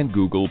 Twitter, and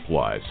Google+.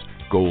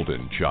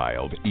 Golden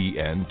Child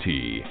ENT.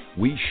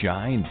 We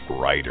shine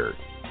brighter.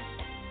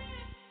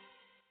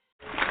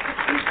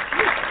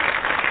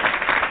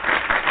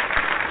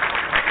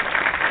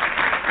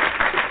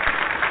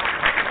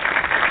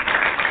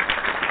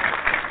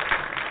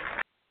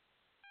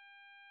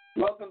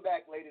 Welcome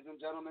back, ladies and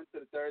gentlemen, to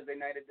the Thursday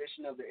night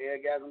edition of the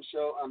Airgasm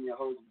Show. I'm your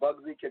host,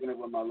 Bugsy, kicking it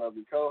with my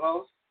lovely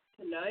co-host.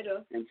 Tonight.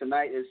 And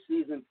tonight is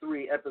Season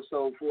 3,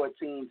 Episode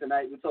 14.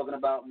 Tonight we're talking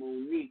about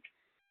Monique.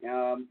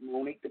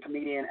 Monique, the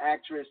comedian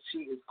actress, she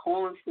is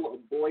calling for a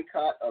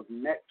boycott of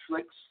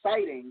Netflix,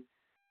 citing...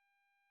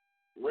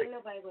 Ain't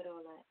nobody with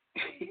all that.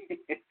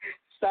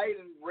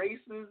 citing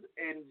racist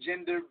and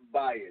gender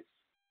bias.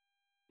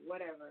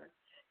 Whatever.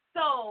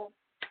 So,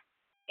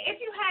 if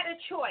you had a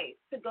choice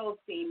to go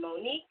see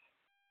Monique,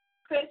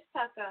 Chris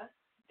Tucker,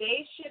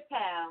 Dave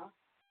Chappelle,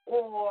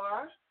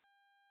 or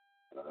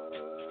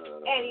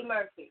Eddie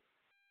Murphy,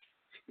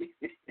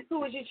 who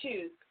would you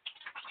choose?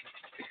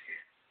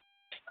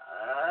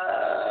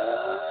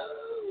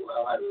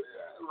 Well,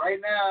 right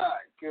now,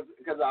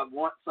 because I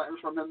want something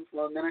from him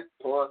for a minute,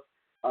 pause,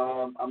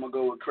 I'm going to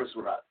go with Chris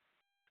Rock.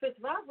 Chris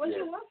Rock? What do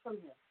you want from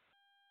him?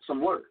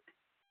 Some work.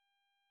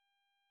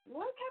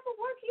 What type of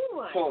work you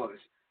want? Pause.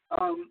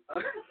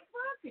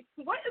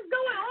 What is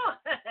going on?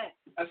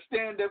 A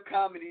stand-up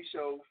comedy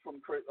show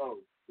from Chris. Oh,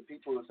 the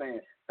people are saying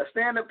a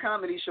stand-up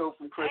comedy show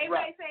from Chris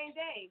Rock. Everybody saying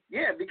Dave.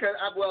 Yeah, because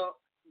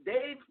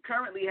Dave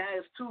currently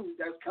has 2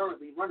 that's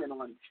currently running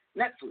on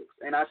Netflix,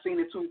 and I've seen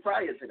the 2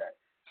 prior to that.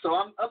 So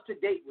I'm up to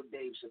date with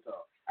Dave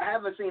Chappelle. I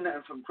haven't seen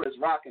nothing from Chris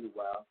Rock in a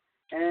while.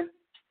 And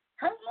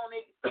has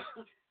Monique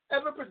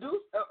ever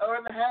produced or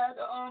ever had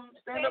a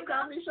stand-up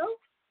comedy show?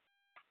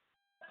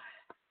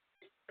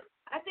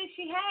 I think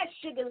she had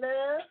Sugar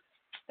Love.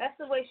 That's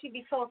the way she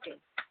be talking.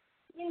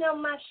 You know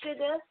my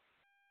sugar.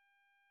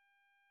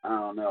 I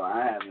don't know.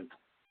 I haven't.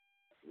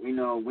 We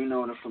know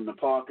them from the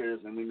Parkers,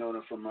 and we know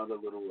them from other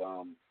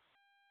little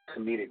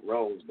comedic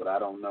roles, but I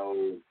don't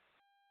know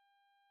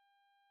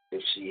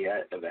if she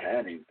ever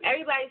had anything.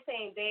 Everybody's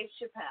saying Dave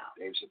Chappelle.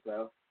 Dave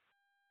Chappelle?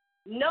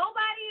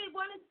 Nobody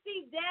want to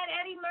see Dead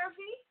Eddie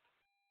Murphy?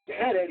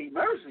 Dead Eddie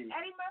Murphy?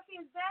 Eddie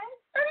Murphy is dead?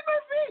 Eddie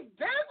Murphy is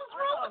dead? What's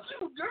wrong with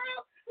you, girl?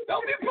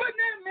 Don't be putting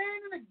that man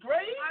in the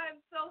grave.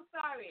 I'm so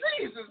sorry.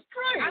 Jesus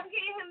Christ. I'm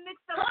getting him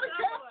mixed up How with the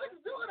other Catholics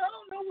ones. do it? I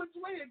don't know which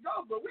way to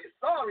go, but we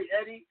sorry,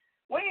 Eddie.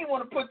 We ain't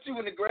want to put you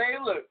in the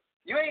grave. Look,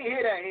 you ain't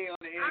hear that here on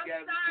the I'm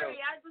Eargasm sorry.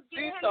 Show. I was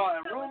getting him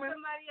starting mixed up with rumors.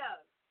 somebody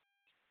else.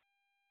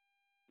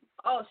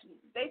 Oh,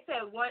 they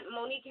said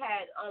Monique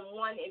had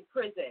one in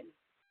prison.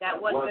 That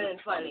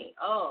wasn't funny.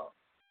 Oh,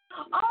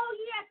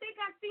 yeah, I think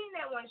I seen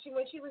that one.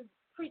 When she was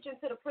preaching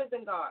to the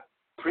prison guard.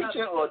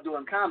 Preaching or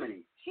doing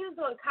comedy? She was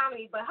doing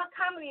comedy, but her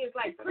comedy is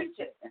like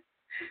preaching.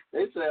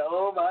 They said,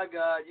 "Oh my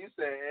God, you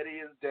said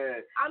Eddie is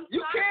dead."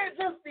 You sorry. can't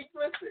just be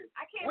twisted.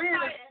 I can't. We're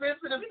in a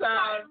sensitive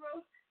time.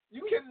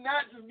 You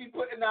cannot just be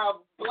putting our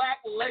black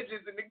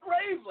legends in the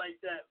grave like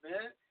that,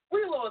 man.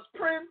 We lost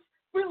Prince.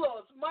 We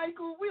lost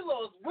Michael. We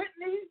lost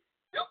Whitney.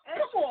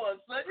 Come on,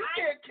 son. You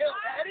can't kill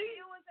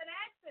Eddie. It was an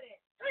accident.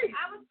 Hey,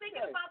 I was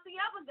thinking about the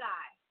other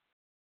guy.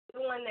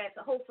 The one that's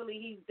hopefully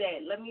he's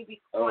dead. Let me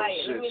be Oh,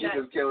 quiet. shit. She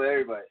just killed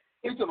everybody.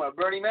 You talking about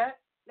Bernie Mac?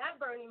 Not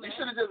Bernie Mac. You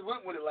should have just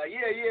went with it like,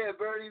 yeah,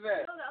 Bernie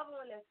Mac. No, the other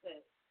one that's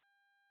dead.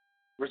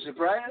 Richard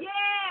Pryor?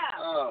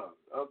 Yeah. Oh,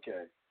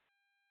 okay.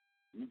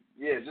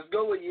 Yeah, just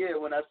go with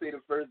when I say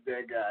the first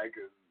dead guy,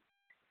 because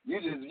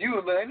you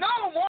would be like,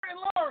 no, Martin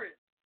Lawrence.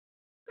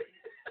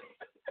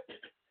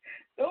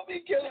 Don't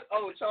be killing.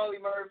 Oh, Charlie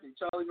Murphy.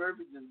 Charlie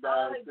Murphy just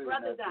died. His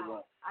brother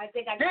died. I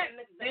think I got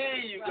mixed up. There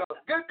you go.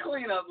 Good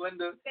cleanup,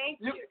 Linda. Thank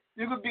you.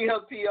 You could be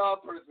her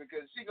PR person,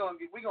 because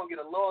we're gonna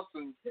get a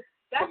lawsuit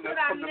from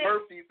the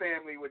Murphy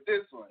family with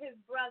this one. His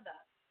brother,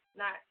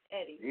 not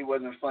Eddie. He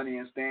wasn't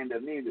funny in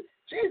stand-up neither.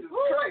 Jesus Who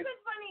Christ.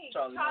 wasn't funny?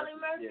 Charlie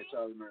Murphy. Yeah,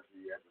 Charlie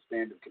Murphy. Yeah, the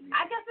stand-up comedian.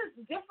 I guess it's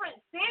different.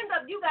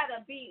 Stand-up, you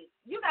gotta be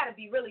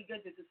really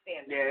good to do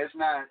stand-up. Yeah, it's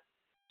not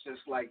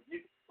just like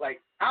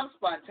I'm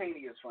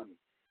spontaneous funny.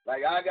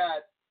 Like I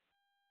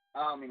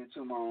don't mean to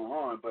toot my own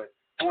horn, but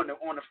on the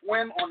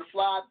whim, on the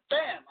fly,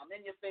 bam, I'm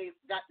in your face,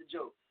 got the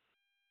joke.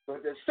 But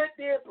to sit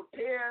there,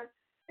 prepare,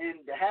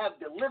 and to have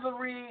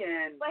delivery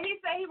and. But he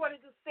said he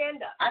wanted to do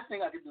stand-up. I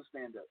think I could do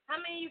stand-up. How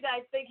many of you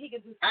guys think he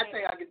could do I stand-up?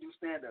 think I could do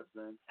stand-up,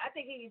 son. I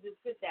think he could just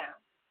sit down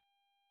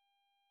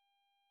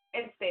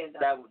and stand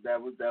up.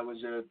 That was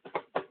your.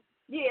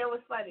 Yeah, it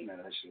was funny. No,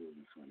 that shit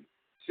was funny.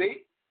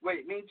 See?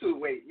 Wait, me too.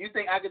 Wait, you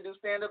think I could do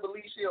stand-up,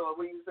 Alicia, or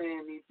what are you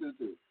saying me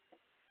too?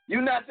 You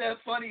not that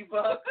funny,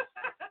 Buck.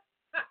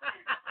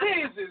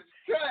 Jesus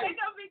Christ. They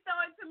gonna be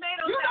throwing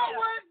tomatoes. You know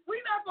what?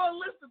 We're not gonna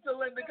listen to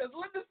Linda, because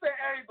Linda said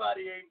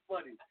everybody ain't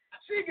funny.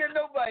 She get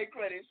nobody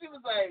credit. She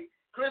was like,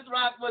 Chris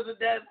Rock wasn't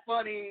that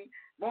funny.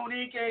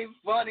 Monique ain't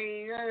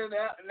funny.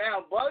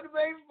 Now Bugs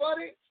ain't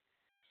funny.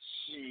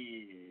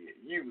 Shit,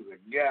 you was a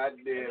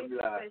goddamn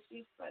lie.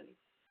 She's funny.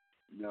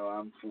 No,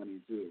 I'm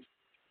funny too.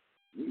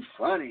 You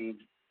funny,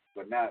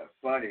 but not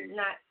funny.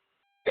 Not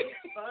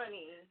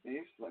funny.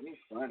 He's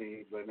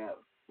funny, but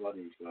not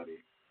funny.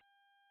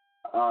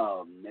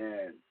 Oh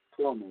man,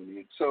 poor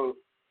Monique. So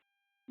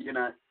you're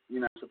not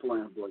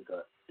supporting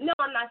Boycott? No,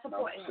 I'm not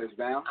supporting her. Sits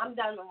down. I'm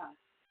done with her.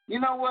 You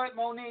know what,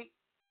 Monique?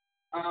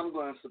 I'm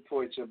going to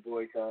support your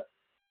Boycott.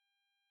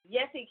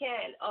 Yes, he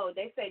can. Oh,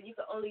 they said you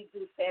can only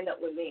do stand up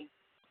with me.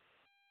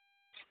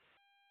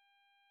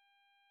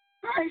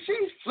 Right,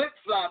 she's flip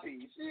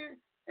floppy. She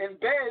in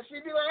bed.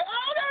 She'd be like,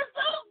 "Oh, that's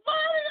so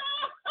funny."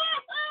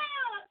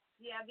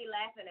 Yeah, I'd be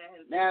laughing at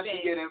him. Now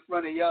she get in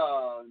front of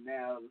y'all.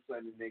 Now all of a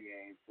sudden the nigga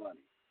ain't funny.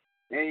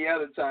 Any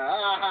other time,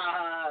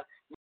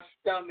 my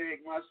stomach.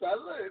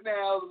 Look,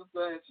 now all of a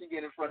sudden she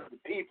get in front of the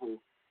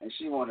people and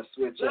she want to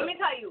switch up. Let me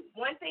tell you,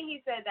 one thing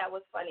he said that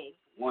was funny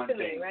one to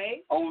thing. me,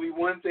 right? Only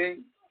one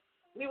thing?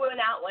 We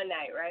went out one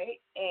night, right?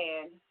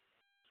 And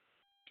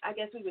I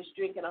guess we was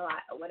drinking a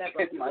lot or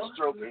whatever. My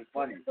stroke ain't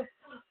funny.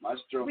 My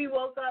stroke. We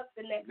woke up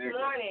the next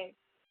morning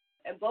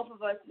and both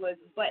of us was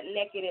butt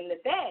naked in the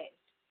bed.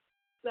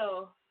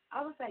 So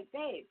I was like,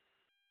 Dave,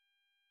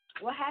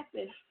 what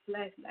happened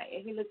last night?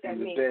 And he looked at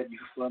me. In the bed, you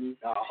funny?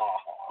 Oh.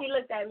 He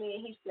looked at me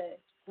and he said,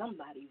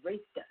 somebody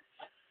raped us.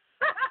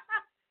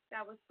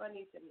 That was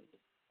funny to me.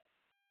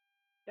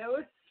 That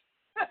was.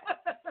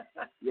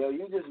 Yo,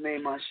 you just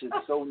made my shit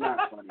so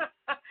not funny.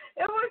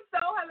 It was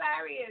so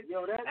hilarious.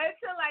 Yo,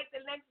 until like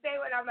the next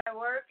day when I'm at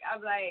work,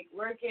 I'm like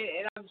working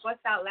and I'm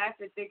bust out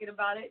laughing thinking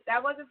about it.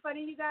 That wasn't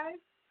funny, you guys?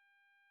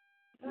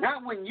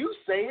 Not when you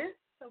say it.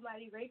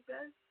 Somebody raped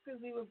us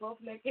because we were both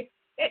naked.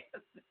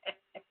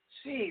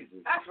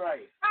 Jesus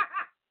Christ.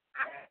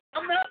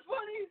 I'm not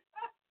funny.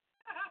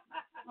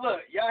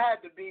 Look, y'all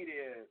had to be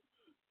there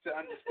to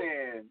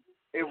understand.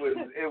 It was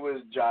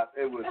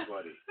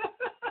funny.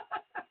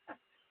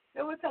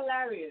 It was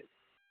hilarious.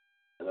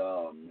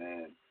 Oh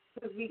man.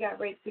 Because we got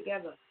raped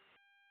together.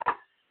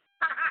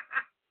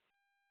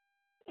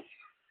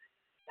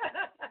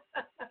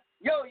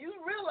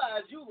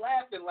 you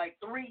laughing like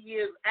 3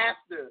 years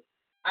after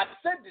I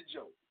said the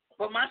joke.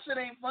 But my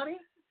shit ain't funny.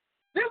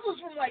 This was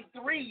from like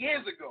 3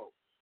 years ago.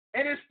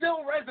 And it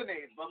still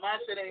resonates, but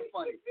my shit ain't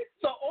funny.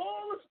 So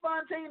all the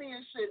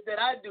spontaneous shit that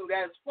I do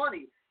that's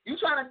funny, you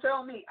trying to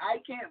tell me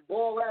I can't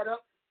ball that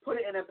up, put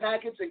it in a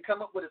package, and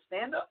come up with a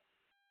stand-up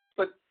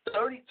for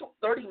 30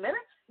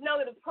 minutes?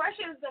 No, the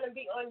pressure is going to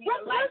be on you.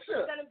 What The lights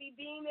pressure? is going to be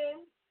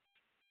beaming.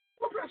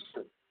 What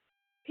pressure?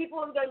 People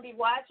are going to be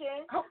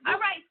watching. All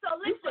right, so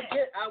You listen.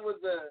 forget I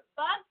was a...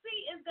 Bugsy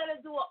is going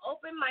to do an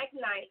open mic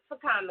night for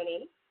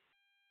comedy.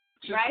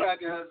 She's right?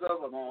 cracking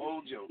herself up on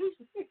old jokes.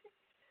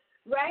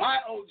 Right? My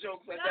old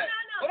jokes like that.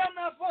 No. But I'm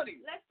not funny.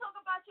 Let's talk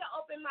about your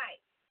open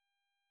mic.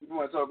 You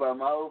want to talk about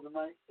my open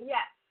mic?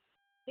 Yes.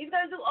 He's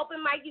going to do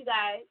open mic, you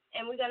guys,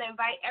 and we're going to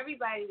invite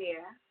everybody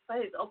there for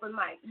his open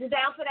mic. You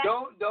down for that?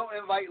 Don't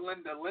invite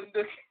Linda.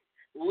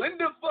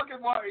 Linda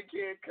fucking Martin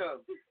can't come.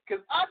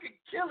 Because I could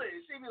kill it.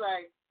 And she'd be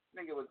like,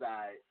 nigga was all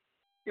right.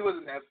 He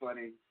wasn't that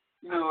funny.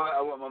 You know what?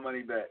 I want my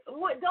money back.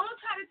 What? Don't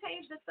try to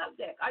change the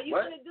subject. Are you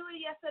going to do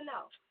it, yes or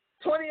no?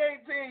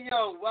 2018,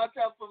 yo, watch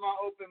out for my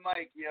open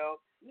mic, yo.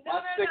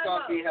 My stick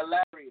gonna be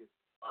hilarious.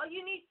 Oh,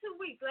 you need 2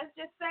 weeks. Let's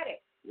just set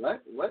it.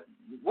 What?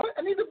 I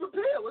need to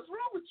prepare. What's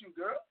wrong with you,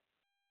 girl?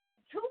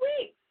 2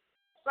 weeks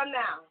from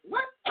now.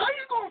 What? How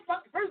you gonna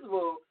fuck? First of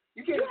all,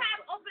 you can't. You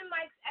have open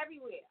mics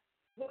everywhere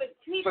with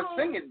people.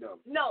 For singing though.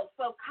 No,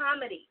 for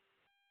comedy.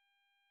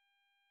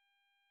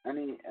 I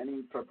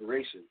need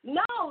preparation.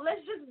 No,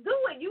 let's just do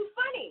it. You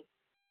funny.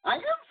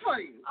 I am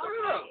funny.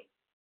 Okay.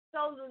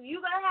 So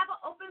you're gonna have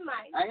an open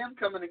mic. I am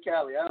coming to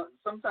Cali.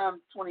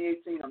 Sometime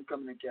 2018, I'm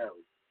coming to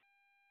Cali.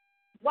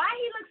 Why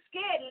he looks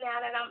scared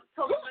now that I'm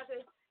talking about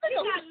this? He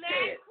got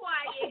mad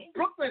quiet.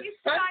 Brooklyn, You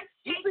son. start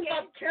You shaking. think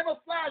I'm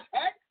camouflage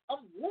hat?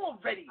 I'm war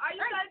ready. Are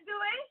you gonna do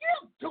it? Yeah,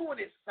 I'm doing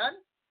it, son.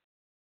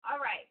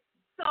 All right.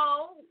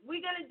 So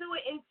we're gonna do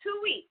it in 2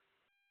 weeks.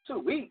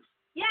 2 weeks.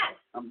 Yes.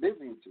 I'm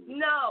busy in 2 weeks.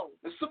 No.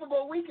 The Super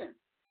Bowl weekend.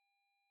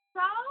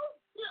 So?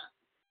 Yeah.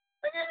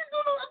 I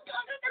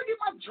gotta get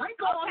my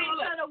drink on. Okay,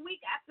 so the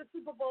week after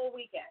Super Bowl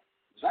weekend.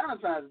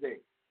 Valentine's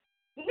Day.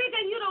 Nigga,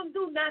 you don't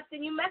do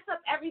nothing. You mess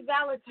up every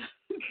Valentine's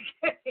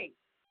Day.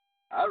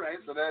 All right,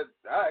 so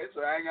I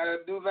ain't gotta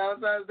do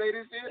Valentine's Day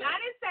this year. I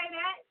didn't say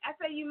that. I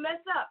said you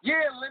mess up.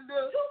 Yeah,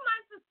 Linda. 2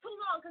 months is too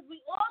long because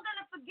we all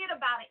gonna forget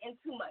about it in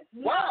 2 months.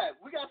 No. Why?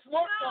 We got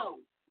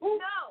smartphones.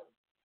 No.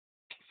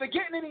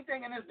 Forgetting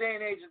anything in this day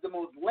and age is the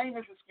most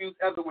lamest excuse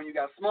ever. When you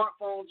got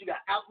smartphones, you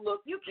got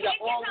Outlook, You got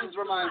can't all get these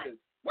them reminders.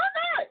 Why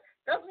not?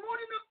 That's more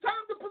than enough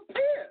time to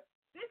prepare.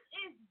 This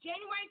is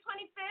January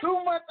 25th.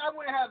 2 months, I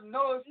wouldn't have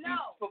no excuse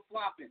No. for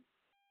flopping.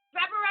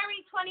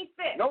 February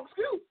 25th. No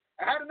excuse.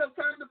 I had enough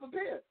time to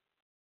prepare.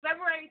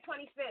 February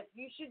 25th.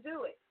 You should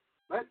do it.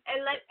 What?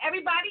 And let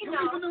everybody You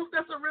know. don't even know if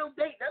that's a real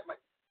date. That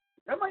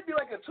might be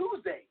like a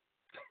Tuesday.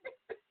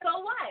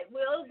 So what?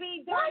 We'll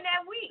be during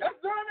that week. That's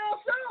during our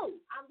show.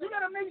 You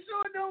gotta make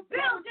sure it don't.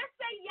 Bill, just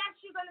say yes,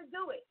 you're going to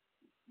do it.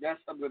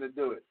 Yes, I'm gonna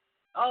do it.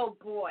 Oh,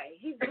 boy.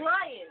 He's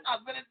lying.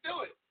 I'm gonna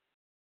do it.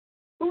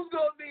 Who's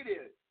gonna be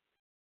there?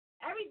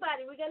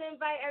 Everybody. We're going to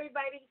invite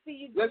everybody to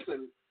see you.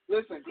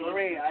 Listen,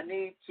 Corinne, I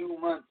need 2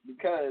 months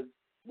because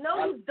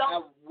No, you I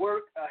don't.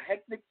 work a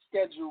hectic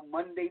schedule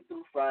Monday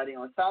through Friday.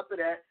 On top of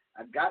that,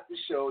 I got the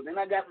show. Then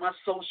I got my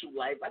social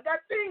life. I got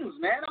things,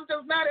 man. I'm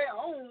just not at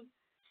home,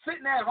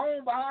 sitting at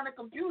home behind a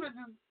computer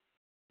just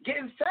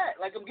getting fat.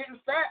 Like I'm getting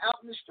fat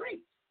out in the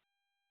streets.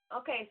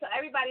 Okay, so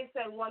everybody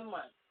said 1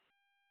 month.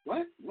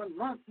 What? 1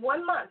 month?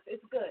 1 month.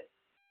 It's good.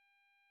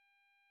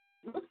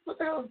 What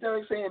the hell is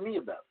Derek saying me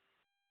about?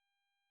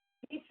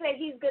 He said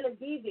he's going to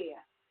be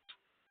there.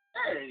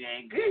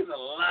 He's a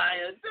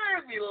liar.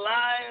 Derek be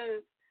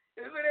lying.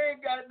 If it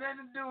ain't got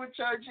nothing to do with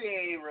church, he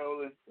ain't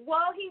rolling.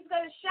 Well, he's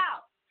going to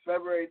shout.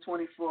 February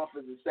 24th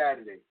is a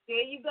Saturday.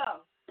 There you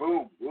go.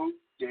 Boom. Whoop.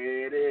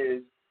 There it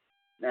is.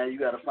 Now you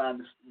got to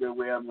find the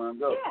way I'm going to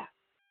go. Yeah.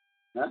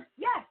 Huh?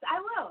 Yes, I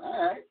will.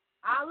 All right.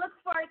 I'll look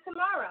for it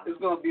tomorrow.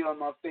 It's going to be on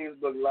my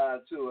Facebook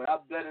Live, too. And I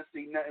better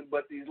see nothing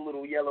but these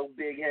little yellow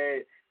big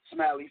head,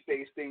 smiley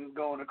face things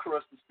going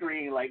across the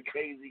screen like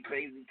crazy.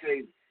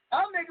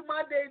 I'm making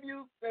my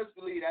debut. Best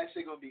believe that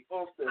shit going to be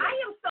off the head. I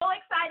am so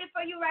excited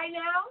for you right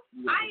now.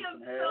 I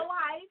am so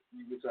hyped.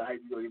 You get so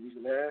hyped, you going to give me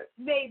some head?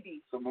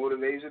 Maybe. Some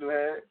motivational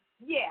head?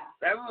 Yeah.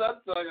 That's what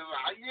I'm talking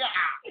about. Yeah.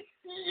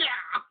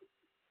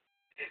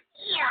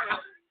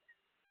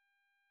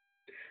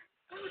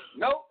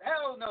 Nope.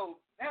 Hell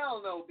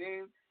no,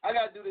 Bean. I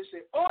got to do this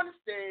shit on the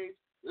stage,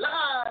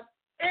 live,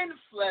 in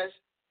flesh,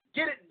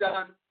 get it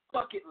done,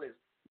 bucket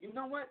list. You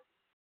know what?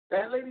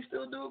 That lady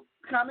still do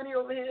comedy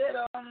over here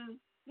at,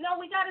 No,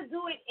 we got to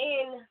do it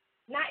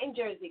not in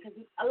Jersey, because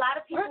a lot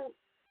of people,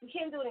 we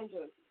can't do it in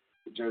Jersey.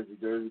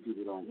 Jersey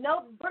people don't.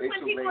 No,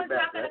 Brooklyn people is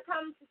not going to right?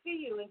 come to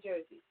see you in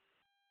Jersey.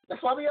 That's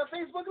why we have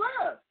Facebook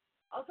Live.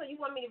 Also, you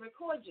want me to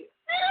record you?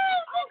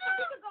 Yeah, Oh, so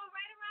you could go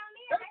right around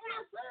there.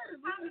 that's what I said.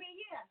 Comedy,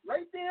 yeah.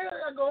 Right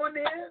there, I go in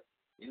there.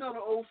 You know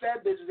the old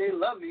fat bitches, they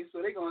love me, so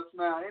they going to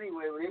smile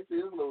anyway when they see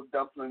this little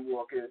dumpling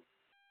walk in.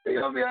 They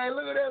going to be like,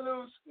 look at that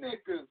little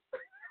Snickers.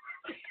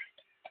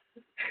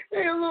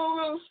 Hey,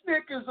 little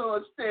Snickers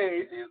on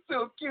stage. He's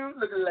so cute,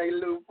 looking like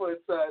little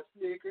fun-size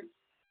Snickers.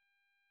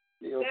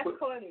 That's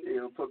funny.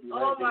 He'll put me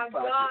Oh, right in my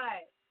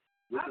God.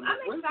 I'm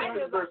When's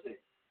excited his about birthday?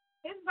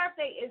 His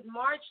birthday is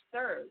March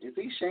 3rd. Is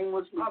he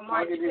shamelessly March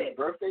plugging his 5th.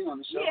 birthday on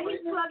the show Yeah, right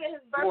he's now? plugging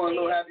his You want a birthday.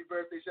 little happy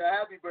birthday show?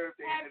 Happy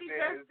birthday in Happy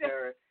advance, birthday.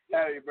 Derek.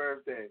 Happy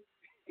birthday.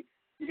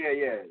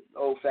 Yeah.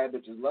 Old fat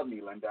bitches love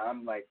me, Linda.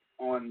 I'm like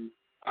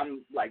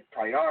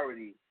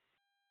priority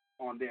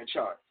on their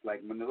charts.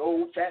 Like when the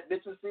old fat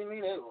bitches see me,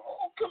 they go,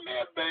 "Oh, come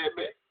here,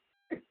 baby."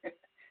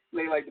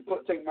 They like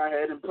to take my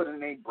head and put it in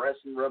their breast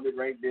and rub it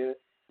right there.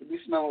 It be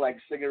smelling like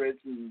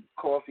cigarettes and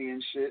coffee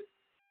and shit.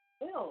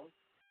 Ew.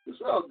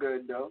 It's all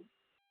good though.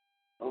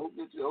 Old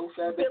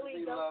fat bitches Billy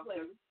need love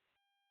Dumpling.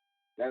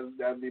 too.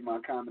 That'd be my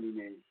comedy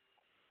name.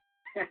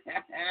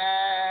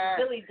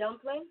 Billy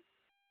Dumpling?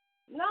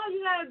 No,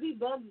 you gotta be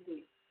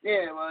Bugsy.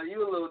 Yeah, well,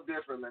 you a little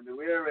different, Linda.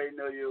 We already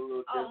know you're a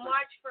little different. Oh,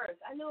 March 1st.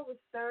 I knew it was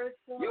 3rd.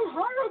 4th. You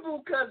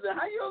horrible cousin.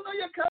 How you don't know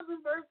your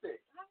cousin's birthday?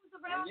 I was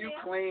around And you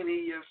there. claim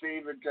he your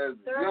favorite cousin.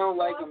 3rd, You don't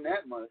like 4th. him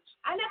that much.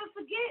 I never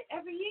forget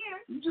every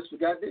year. You just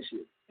forgot this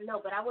year.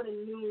 No, but I would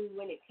have known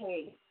when it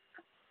came.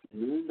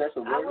 That's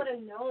a word. I would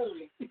have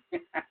known.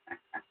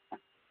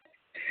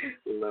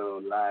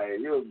 Little liar.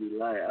 You'll be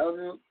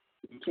lying.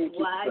 You can't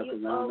keep Why stuff you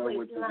because I don't know always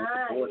what the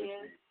lying? order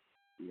is.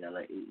 You got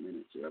like 8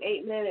 minutes. Yep.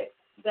 8 minutes.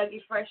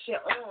 Dougie Fresh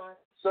shit on.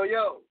 So,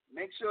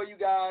 make sure you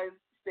guys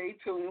stay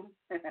tuned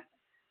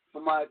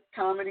for my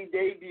comedy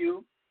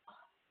debut.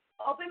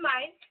 Open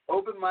mic.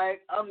 Open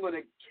mic. I'm going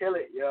to kill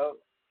it, yo.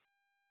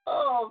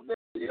 Oh, man,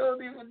 you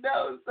don't even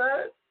know,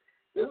 son.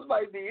 This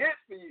might be it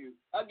for you.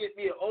 I'll get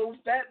me an old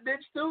fat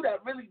bitch, too,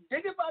 that really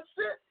digging my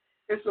shit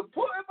and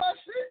supporting my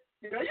shit.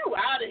 You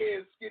out of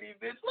here, skinny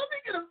bitch. Let me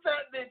get a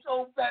fat bitch,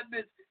 old fat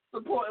bitch,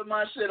 supporting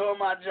my shit on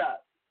my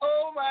job.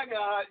 Oh, my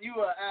God, you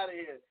are out of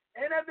here.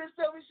 And that bitch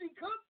told me she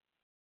cooked.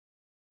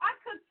 I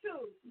cook,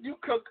 too. You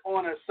cook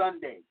on a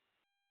Sunday.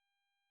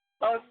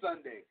 A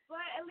Sunday.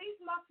 But at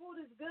least my food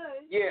is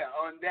good. Yeah,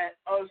 on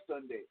that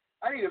Sunday.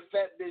 I need a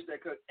fat bitch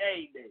that cook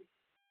every day.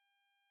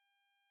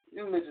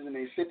 You bitches in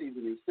their 50s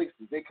and their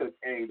 60s, they cook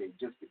every day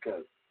just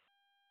because.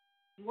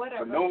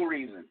 Whatever. For no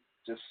reason.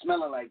 Just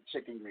smelling like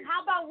chicken grease.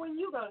 How about when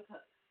you gonna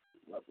cook?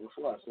 Well,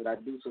 before I said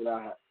I do so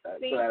that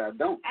See, so that I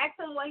don't. Ask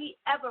him what he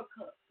ever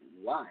cooked.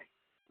 Why?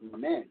 I'm a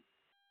man.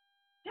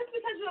 Just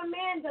because you're a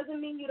man doesn't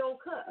mean you don't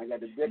cook. I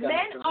got the dick.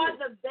 Men are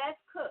the best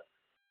cooks.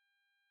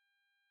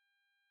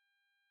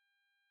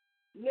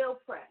 Meal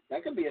prep.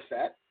 That could be a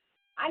fact.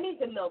 I need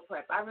to meal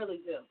prep. I really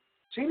do.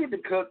 She need to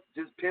cook,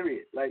 just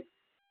period. Like,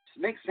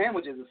 make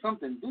sandwiches or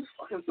something. Do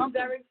fucking something.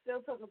 Derek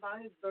still talking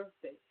about his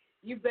birthday.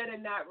 You better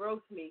not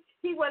roast me.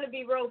 He want to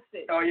be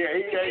roasted. Oh, yeah.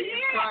 He's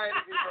trying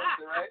to be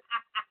roasted, right?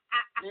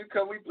 We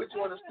put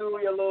you on a stool,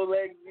 your little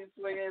legs be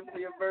swinging for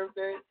your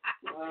birthday.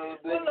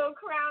 With a little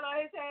crown on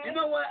his head. You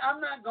know what?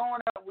 I'm not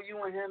going out with you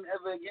and him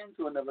ever again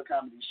to another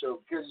comedy show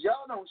because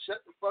y'all don't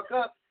shut the fuck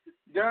up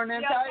during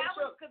the entire that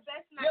show. Was the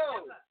best night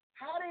ever.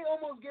 How they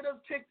almost get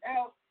us kicked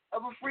out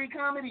of a free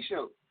comedy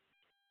show?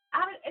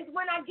 It's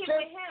when I give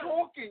Just to him.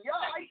 Talking.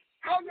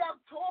 How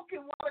y'all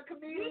talking while the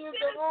comedians You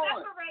should are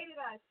have on? separated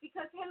us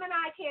because him and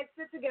I can't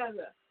sit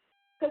together.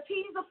 Because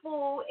he's a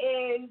fool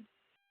and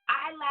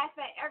I laugh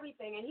at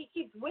everything and he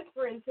keeps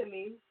whispering to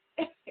me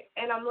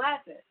and I'm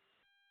laughing.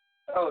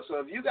 Oh,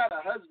 so if you got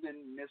a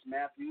husband, Miss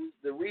Matthews,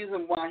 the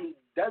reason why he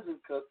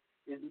doesn't cook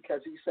is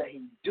because he said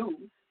he do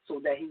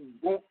so that he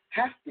won't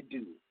have to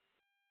do.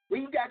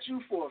 What you got you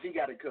for if he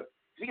got to cook?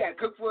 If he got to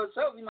cook for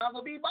himself, he might as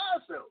well be by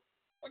himself.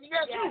 What you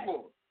got you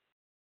for?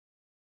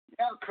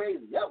 Y'all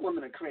crazy. Y'all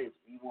women are crazy.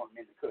 You want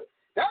men to cook.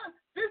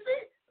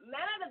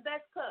 Men are the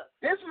best cooks.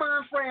 This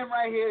mind frame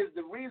right here is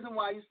the reason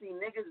why you see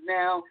niggas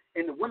now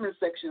in the women's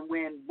section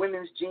wearing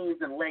women's jeans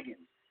and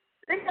leggings.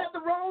 They got the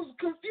roles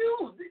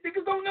confused.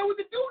 Niggas don't know what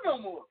to do no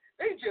more.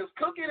 They just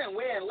cooking and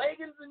wearing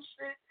leggings and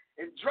shit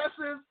and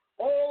dresses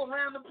all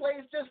around the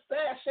place, just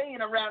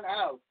sashaying around the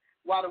house.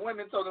 While the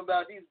women talking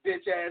about these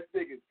bitch-ass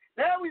niggas.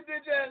 Now we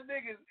bitch-ass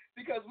niggas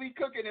because we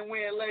cooking and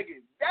wearing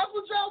leggings. That's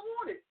what y'all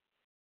wanted.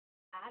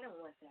 I don't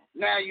want that.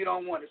 Now you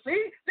don't want it. See?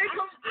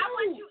 I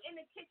want you in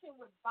the kitchen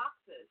with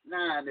boxers.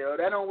 Nah, no,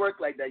 that don't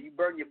work like that. You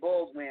burn your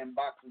balls wearing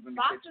boxers in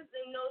the kitchen. Boxers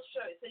and no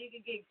shirt so you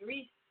can get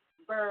grease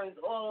burns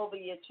all over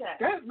your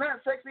chest. That's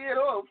not sexy at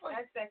all.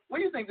 That's sexy.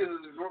 What do you think this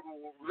is?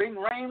 Ving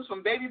Rhames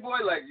from Baby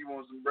Boy? Like, you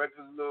want some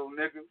breakfast, little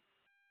nigga?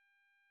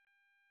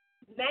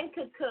 Men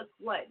could cook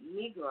what?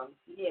 Negro.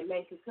 Yeah,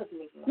 men could cook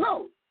Negro.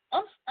 No,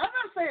 I'm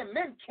not saying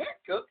men can't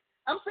cook.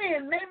 I'm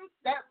saying men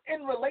that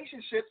in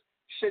relationships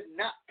should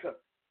not cook.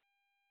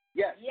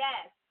 Yes.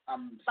 Yes.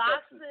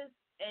 Boxers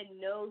and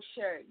no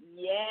shirt.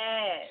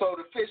 Yes. So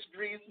the fish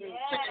grease and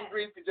chicken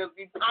grease could just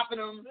be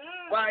popping them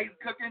while he's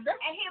cooking.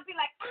 And he'll be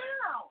like,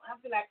 ow. I'll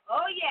be like,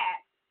 oh, yeah.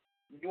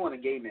 You want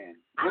a gay man.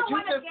 I don't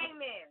want a gay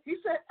man. He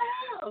said,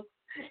 ow.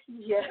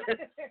 Yes.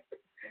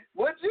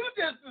 What you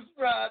just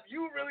described,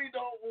 you really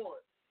don't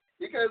want.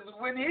 Because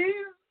when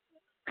he's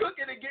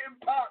cooking and getting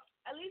popped.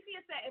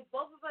 Alicia said if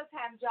both of us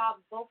have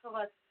jobs, both of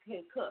us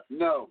can cook.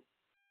 No.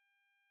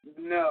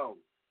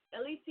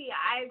 Alicia,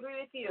 I agree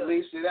with you.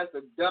 Alicia, that's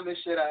the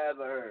dumbest shit I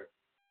ever heard.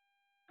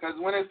 Because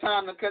when it's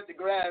time to cut the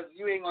grass,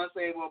 you ain't going to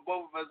say, well,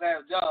 both of us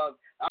have jobs.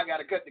 I got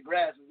to cut the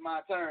grass. It's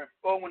my turn.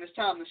 Or when it's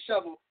time to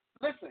shovel.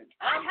 Listen.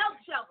 I help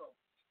shovel.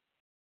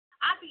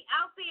 I be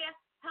out there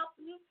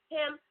helping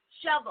him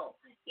shovel.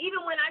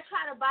 Even when I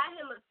try to buy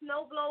him a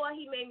snowblower,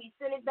 he made me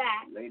send it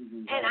back.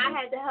 And I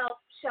had to help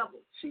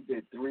shovel. She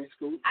did 3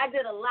 scoops. I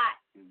did a lot.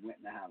 And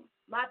went in the house.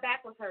 My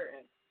back was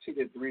hurting. She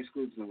did 3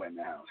 scoops and went in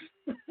the house.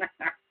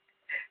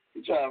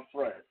 She tried to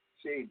front.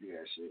 She ain't do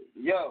that shit.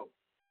 Yo.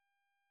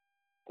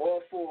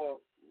 All 4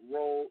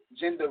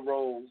 gender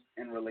roles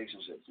in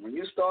relationships. When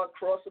you start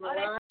crossing the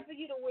line, that's for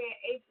you to wear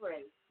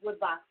aprons with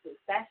boxes.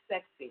 That's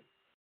sexy.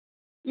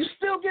 You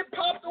still get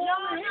popped all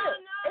in here.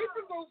 No.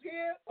 Apron goes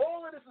here.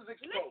 All of this is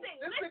exposed.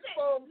 Listen,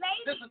 exposed.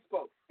 ladies. This is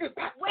exposed.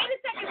 Wait a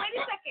second.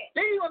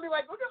 Then you gonna be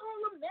like, look at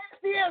all them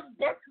nasty ass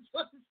burns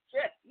on his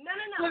chest. No.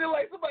 Looking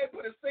like somebody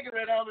put a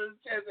cigarette out of his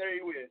chest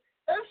everywhere.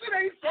 That shit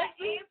ain't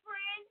sexy. An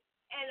apron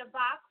and a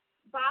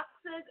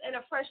boxes and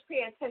a fresh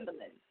pair of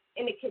Timberlands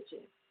in the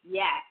kitchen.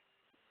 Yeah,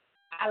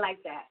 I like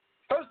that.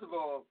 First of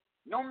all,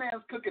 no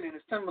man's cooking in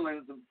his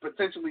Timberlands to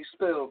potentially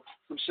spill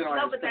some shit on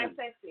his No, but pan.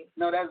 that's sexy.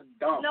 No, that's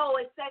dumb. No,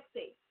 it's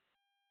sexy.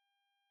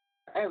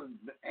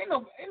 Ain't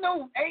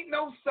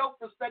no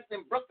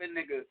self-respecting Brooklyn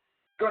nigga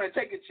gonna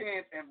take a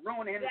chance and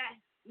ruin him.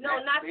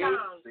 No.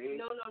 See?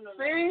 No.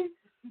 See?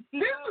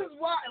 This is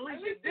why,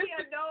 Alicia,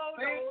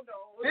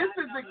 this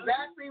is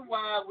exactly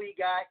why we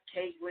got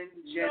Caitlyn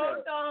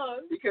Jenner.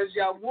 No. Because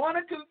y'all want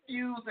to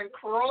confuse and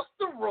cross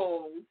the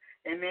roles,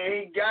 and then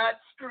he got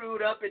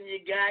screwed up and you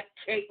got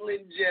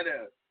Caitlyn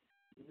Jenner.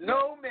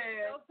 No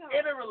man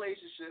in a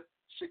relationship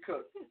should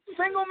cook.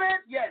 Single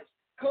man, yes,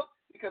 cook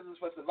because it's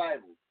for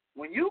survival.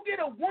 When you get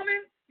a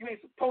woman, you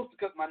ain't supposed to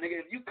cook, my nigga.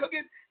 If you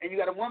cooking and you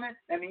got a woman,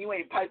 that means you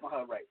ain't piping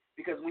her right.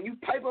 Because when you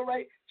pipe her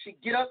right, she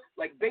get up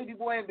like baby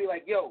boy and be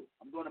like, yo,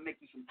 I'm going to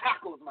make you some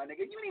tacos, my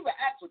nigga. You didn't even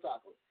ask for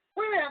tacos.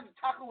 We didn't have the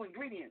taco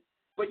ingredients.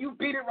 But you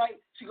beat it right,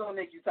 she going to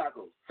make you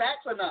tacos.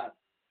 Facts or not?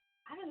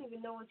 I don't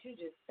even know what you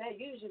just said.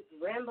 You was just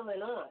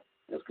rambling on.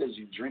 That's because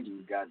you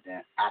drinking, you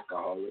goddamn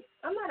alcoholic.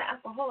 I'm not an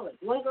alcoholic.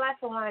 One glass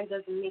of wine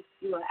doesn't make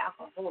you an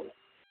alcoholic.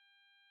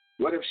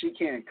 What if she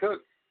can't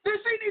cook? Then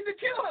she needs to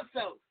kill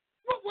herself.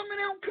 What women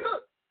don't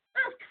cook?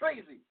 That's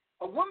crazy.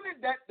 A woman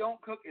that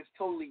don't cook is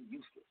totally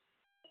useless.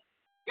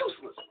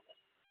 Useless.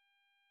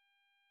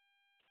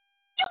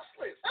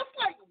 That's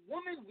like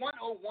woman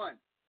 101.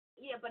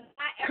 Yeah, but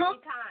not every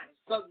time.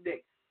 Suck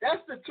dick.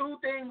 That's the 2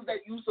 things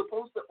that you're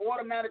supposed to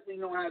automatically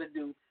know how to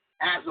do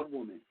as a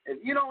woman. If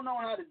you don't know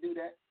how to do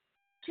that,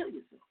 kill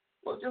yourself.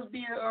 Or just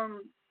be a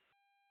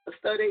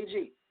stud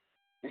AG.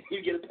 And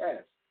you get a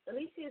pass.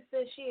 Alicia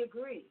says she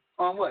agrees.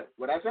 On what?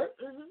 What I said?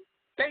 Mm-hmm.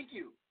 Thank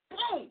you.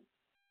 Boom.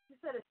 She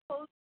said it's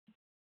totally.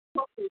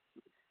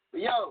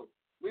 Yo,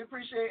 we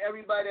appreciate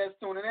everybody that's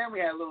tuning in. We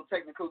had a little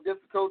technical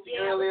difficulty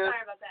earlier.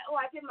 Sorry about that. Oh,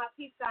 I did my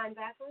peace sign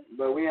backwards.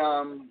 But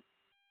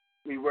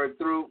we worked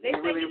through. They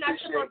say really you're not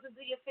supposed to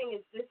do your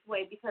fingers this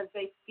way because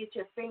they get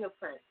your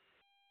fingerprints.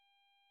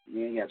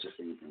 You ain't got your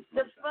fingerprints.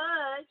 The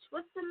fudge.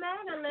 What's the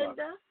matter,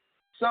 Linda?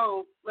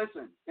 So,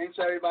 listen, thanks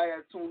to everybody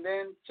that tuned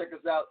in. Check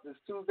us out this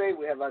Tuesday.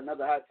 We have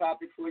another hot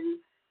topic for you.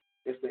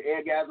 It's the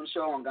Airgasm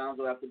Show on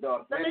Gonzo After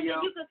Dark Radio.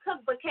 Belinda, you can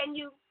cook, but can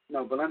you?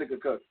 No, Belinda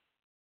could cook.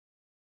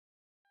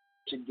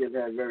 She gives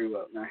that very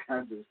well. No,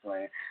 I'm just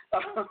playing.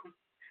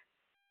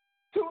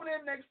 Tune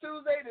in next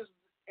Tuesday. This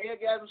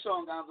Airgasm Show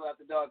on Gonzo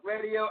After Dark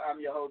Radio. I'm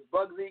your host,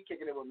 Bugsy,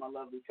 kicking it with my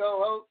lovely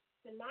co-host.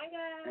 Good night,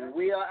 guys. And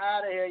we are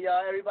out of here,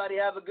 y'all. Everybody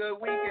have a good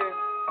weekend.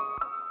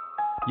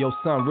 Yo,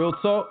 son, real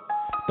talk.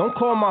 Don't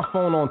call my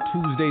phone on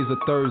Tuesdays or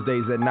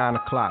Thursdays at 9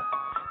 o'clock.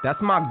 That's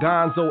my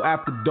Gonzo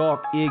After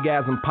Dark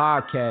Eargasm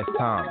podcast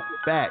time.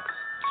 Facts.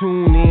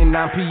 Tune in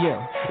 9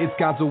 p.m. It's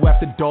Gonzo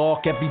After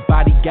Dark.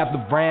 Everybody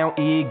gather round.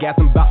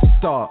 Eargasm about to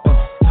start.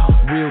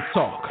 Real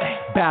talk.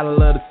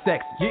 Battle of the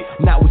sex.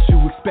 Not what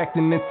you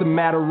expecting. It's a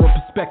matter of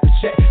perspective.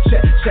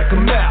 Check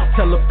them out.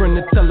 Tell a friend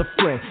to tell a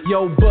friend.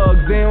 Yo,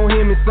 Bugs, they don't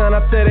hear me, son.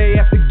 I said they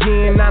ask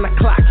again. 9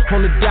 o'clock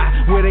on the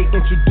dot where they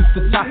introduce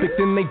the topic.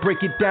 Then they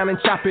break it down and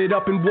chop it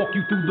up and walk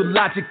you through the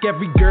logic.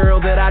 Every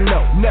girl that I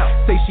know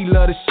say she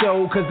love the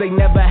show cause they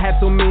never had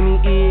so many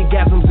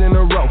eargasms in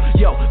a row.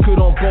 Yo, good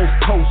on both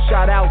coasts.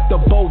 Shout out to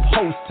both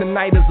hosts.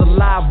 Tonight is a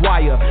live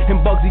wire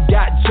and Bugsy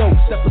got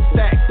jokes. That's a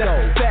fact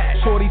though.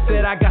 Shorty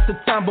said I got the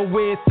time but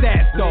where it's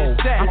at though.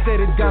 I said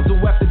it's Gonzo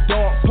After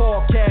Dark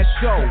podcast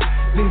show.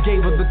 Then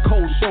gave her the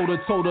cold shoulder,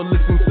 told her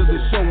listen to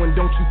the show and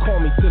don't you call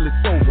me till it's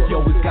over.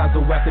 Yo, it's Gonzo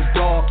After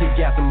Dark,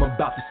 Eargasm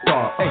about to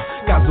start.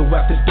 Gonzo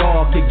After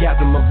Dark,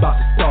 Eargasm about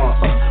to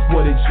start.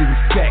 What did you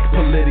expect?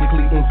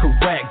 Politically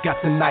incorrect. Got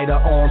the nighter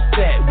on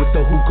set with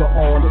the hookah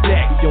on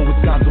deck. Yo,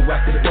 it's Gonzo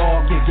After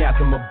Dark,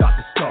 Eargasm about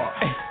to start.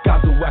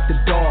 Gonzo After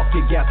Dark,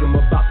 Eargasm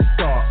about to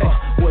start.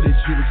 What did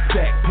you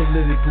expect?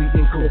 Politically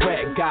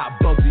incorrect.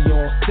 Got Bugsy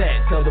on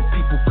set. Tell the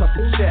people cut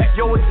the check.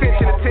 Yo,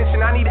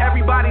 attention. I need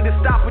everybody to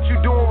stop what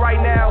you're doing right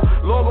now.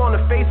 Log on to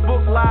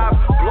Facebook Live,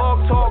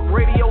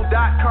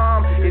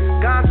 blogtalkradio.com. It's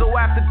Gonzo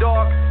After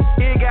Dark,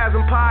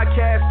 Eargasm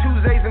Podcast,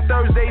 Tuesdays and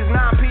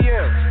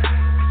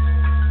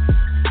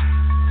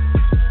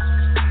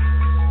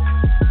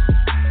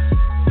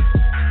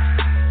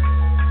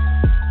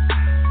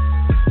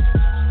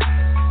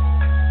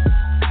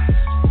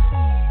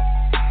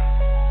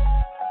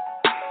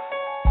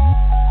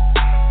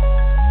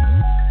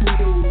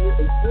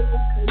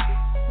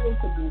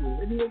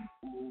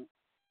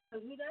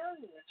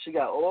She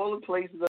got all the places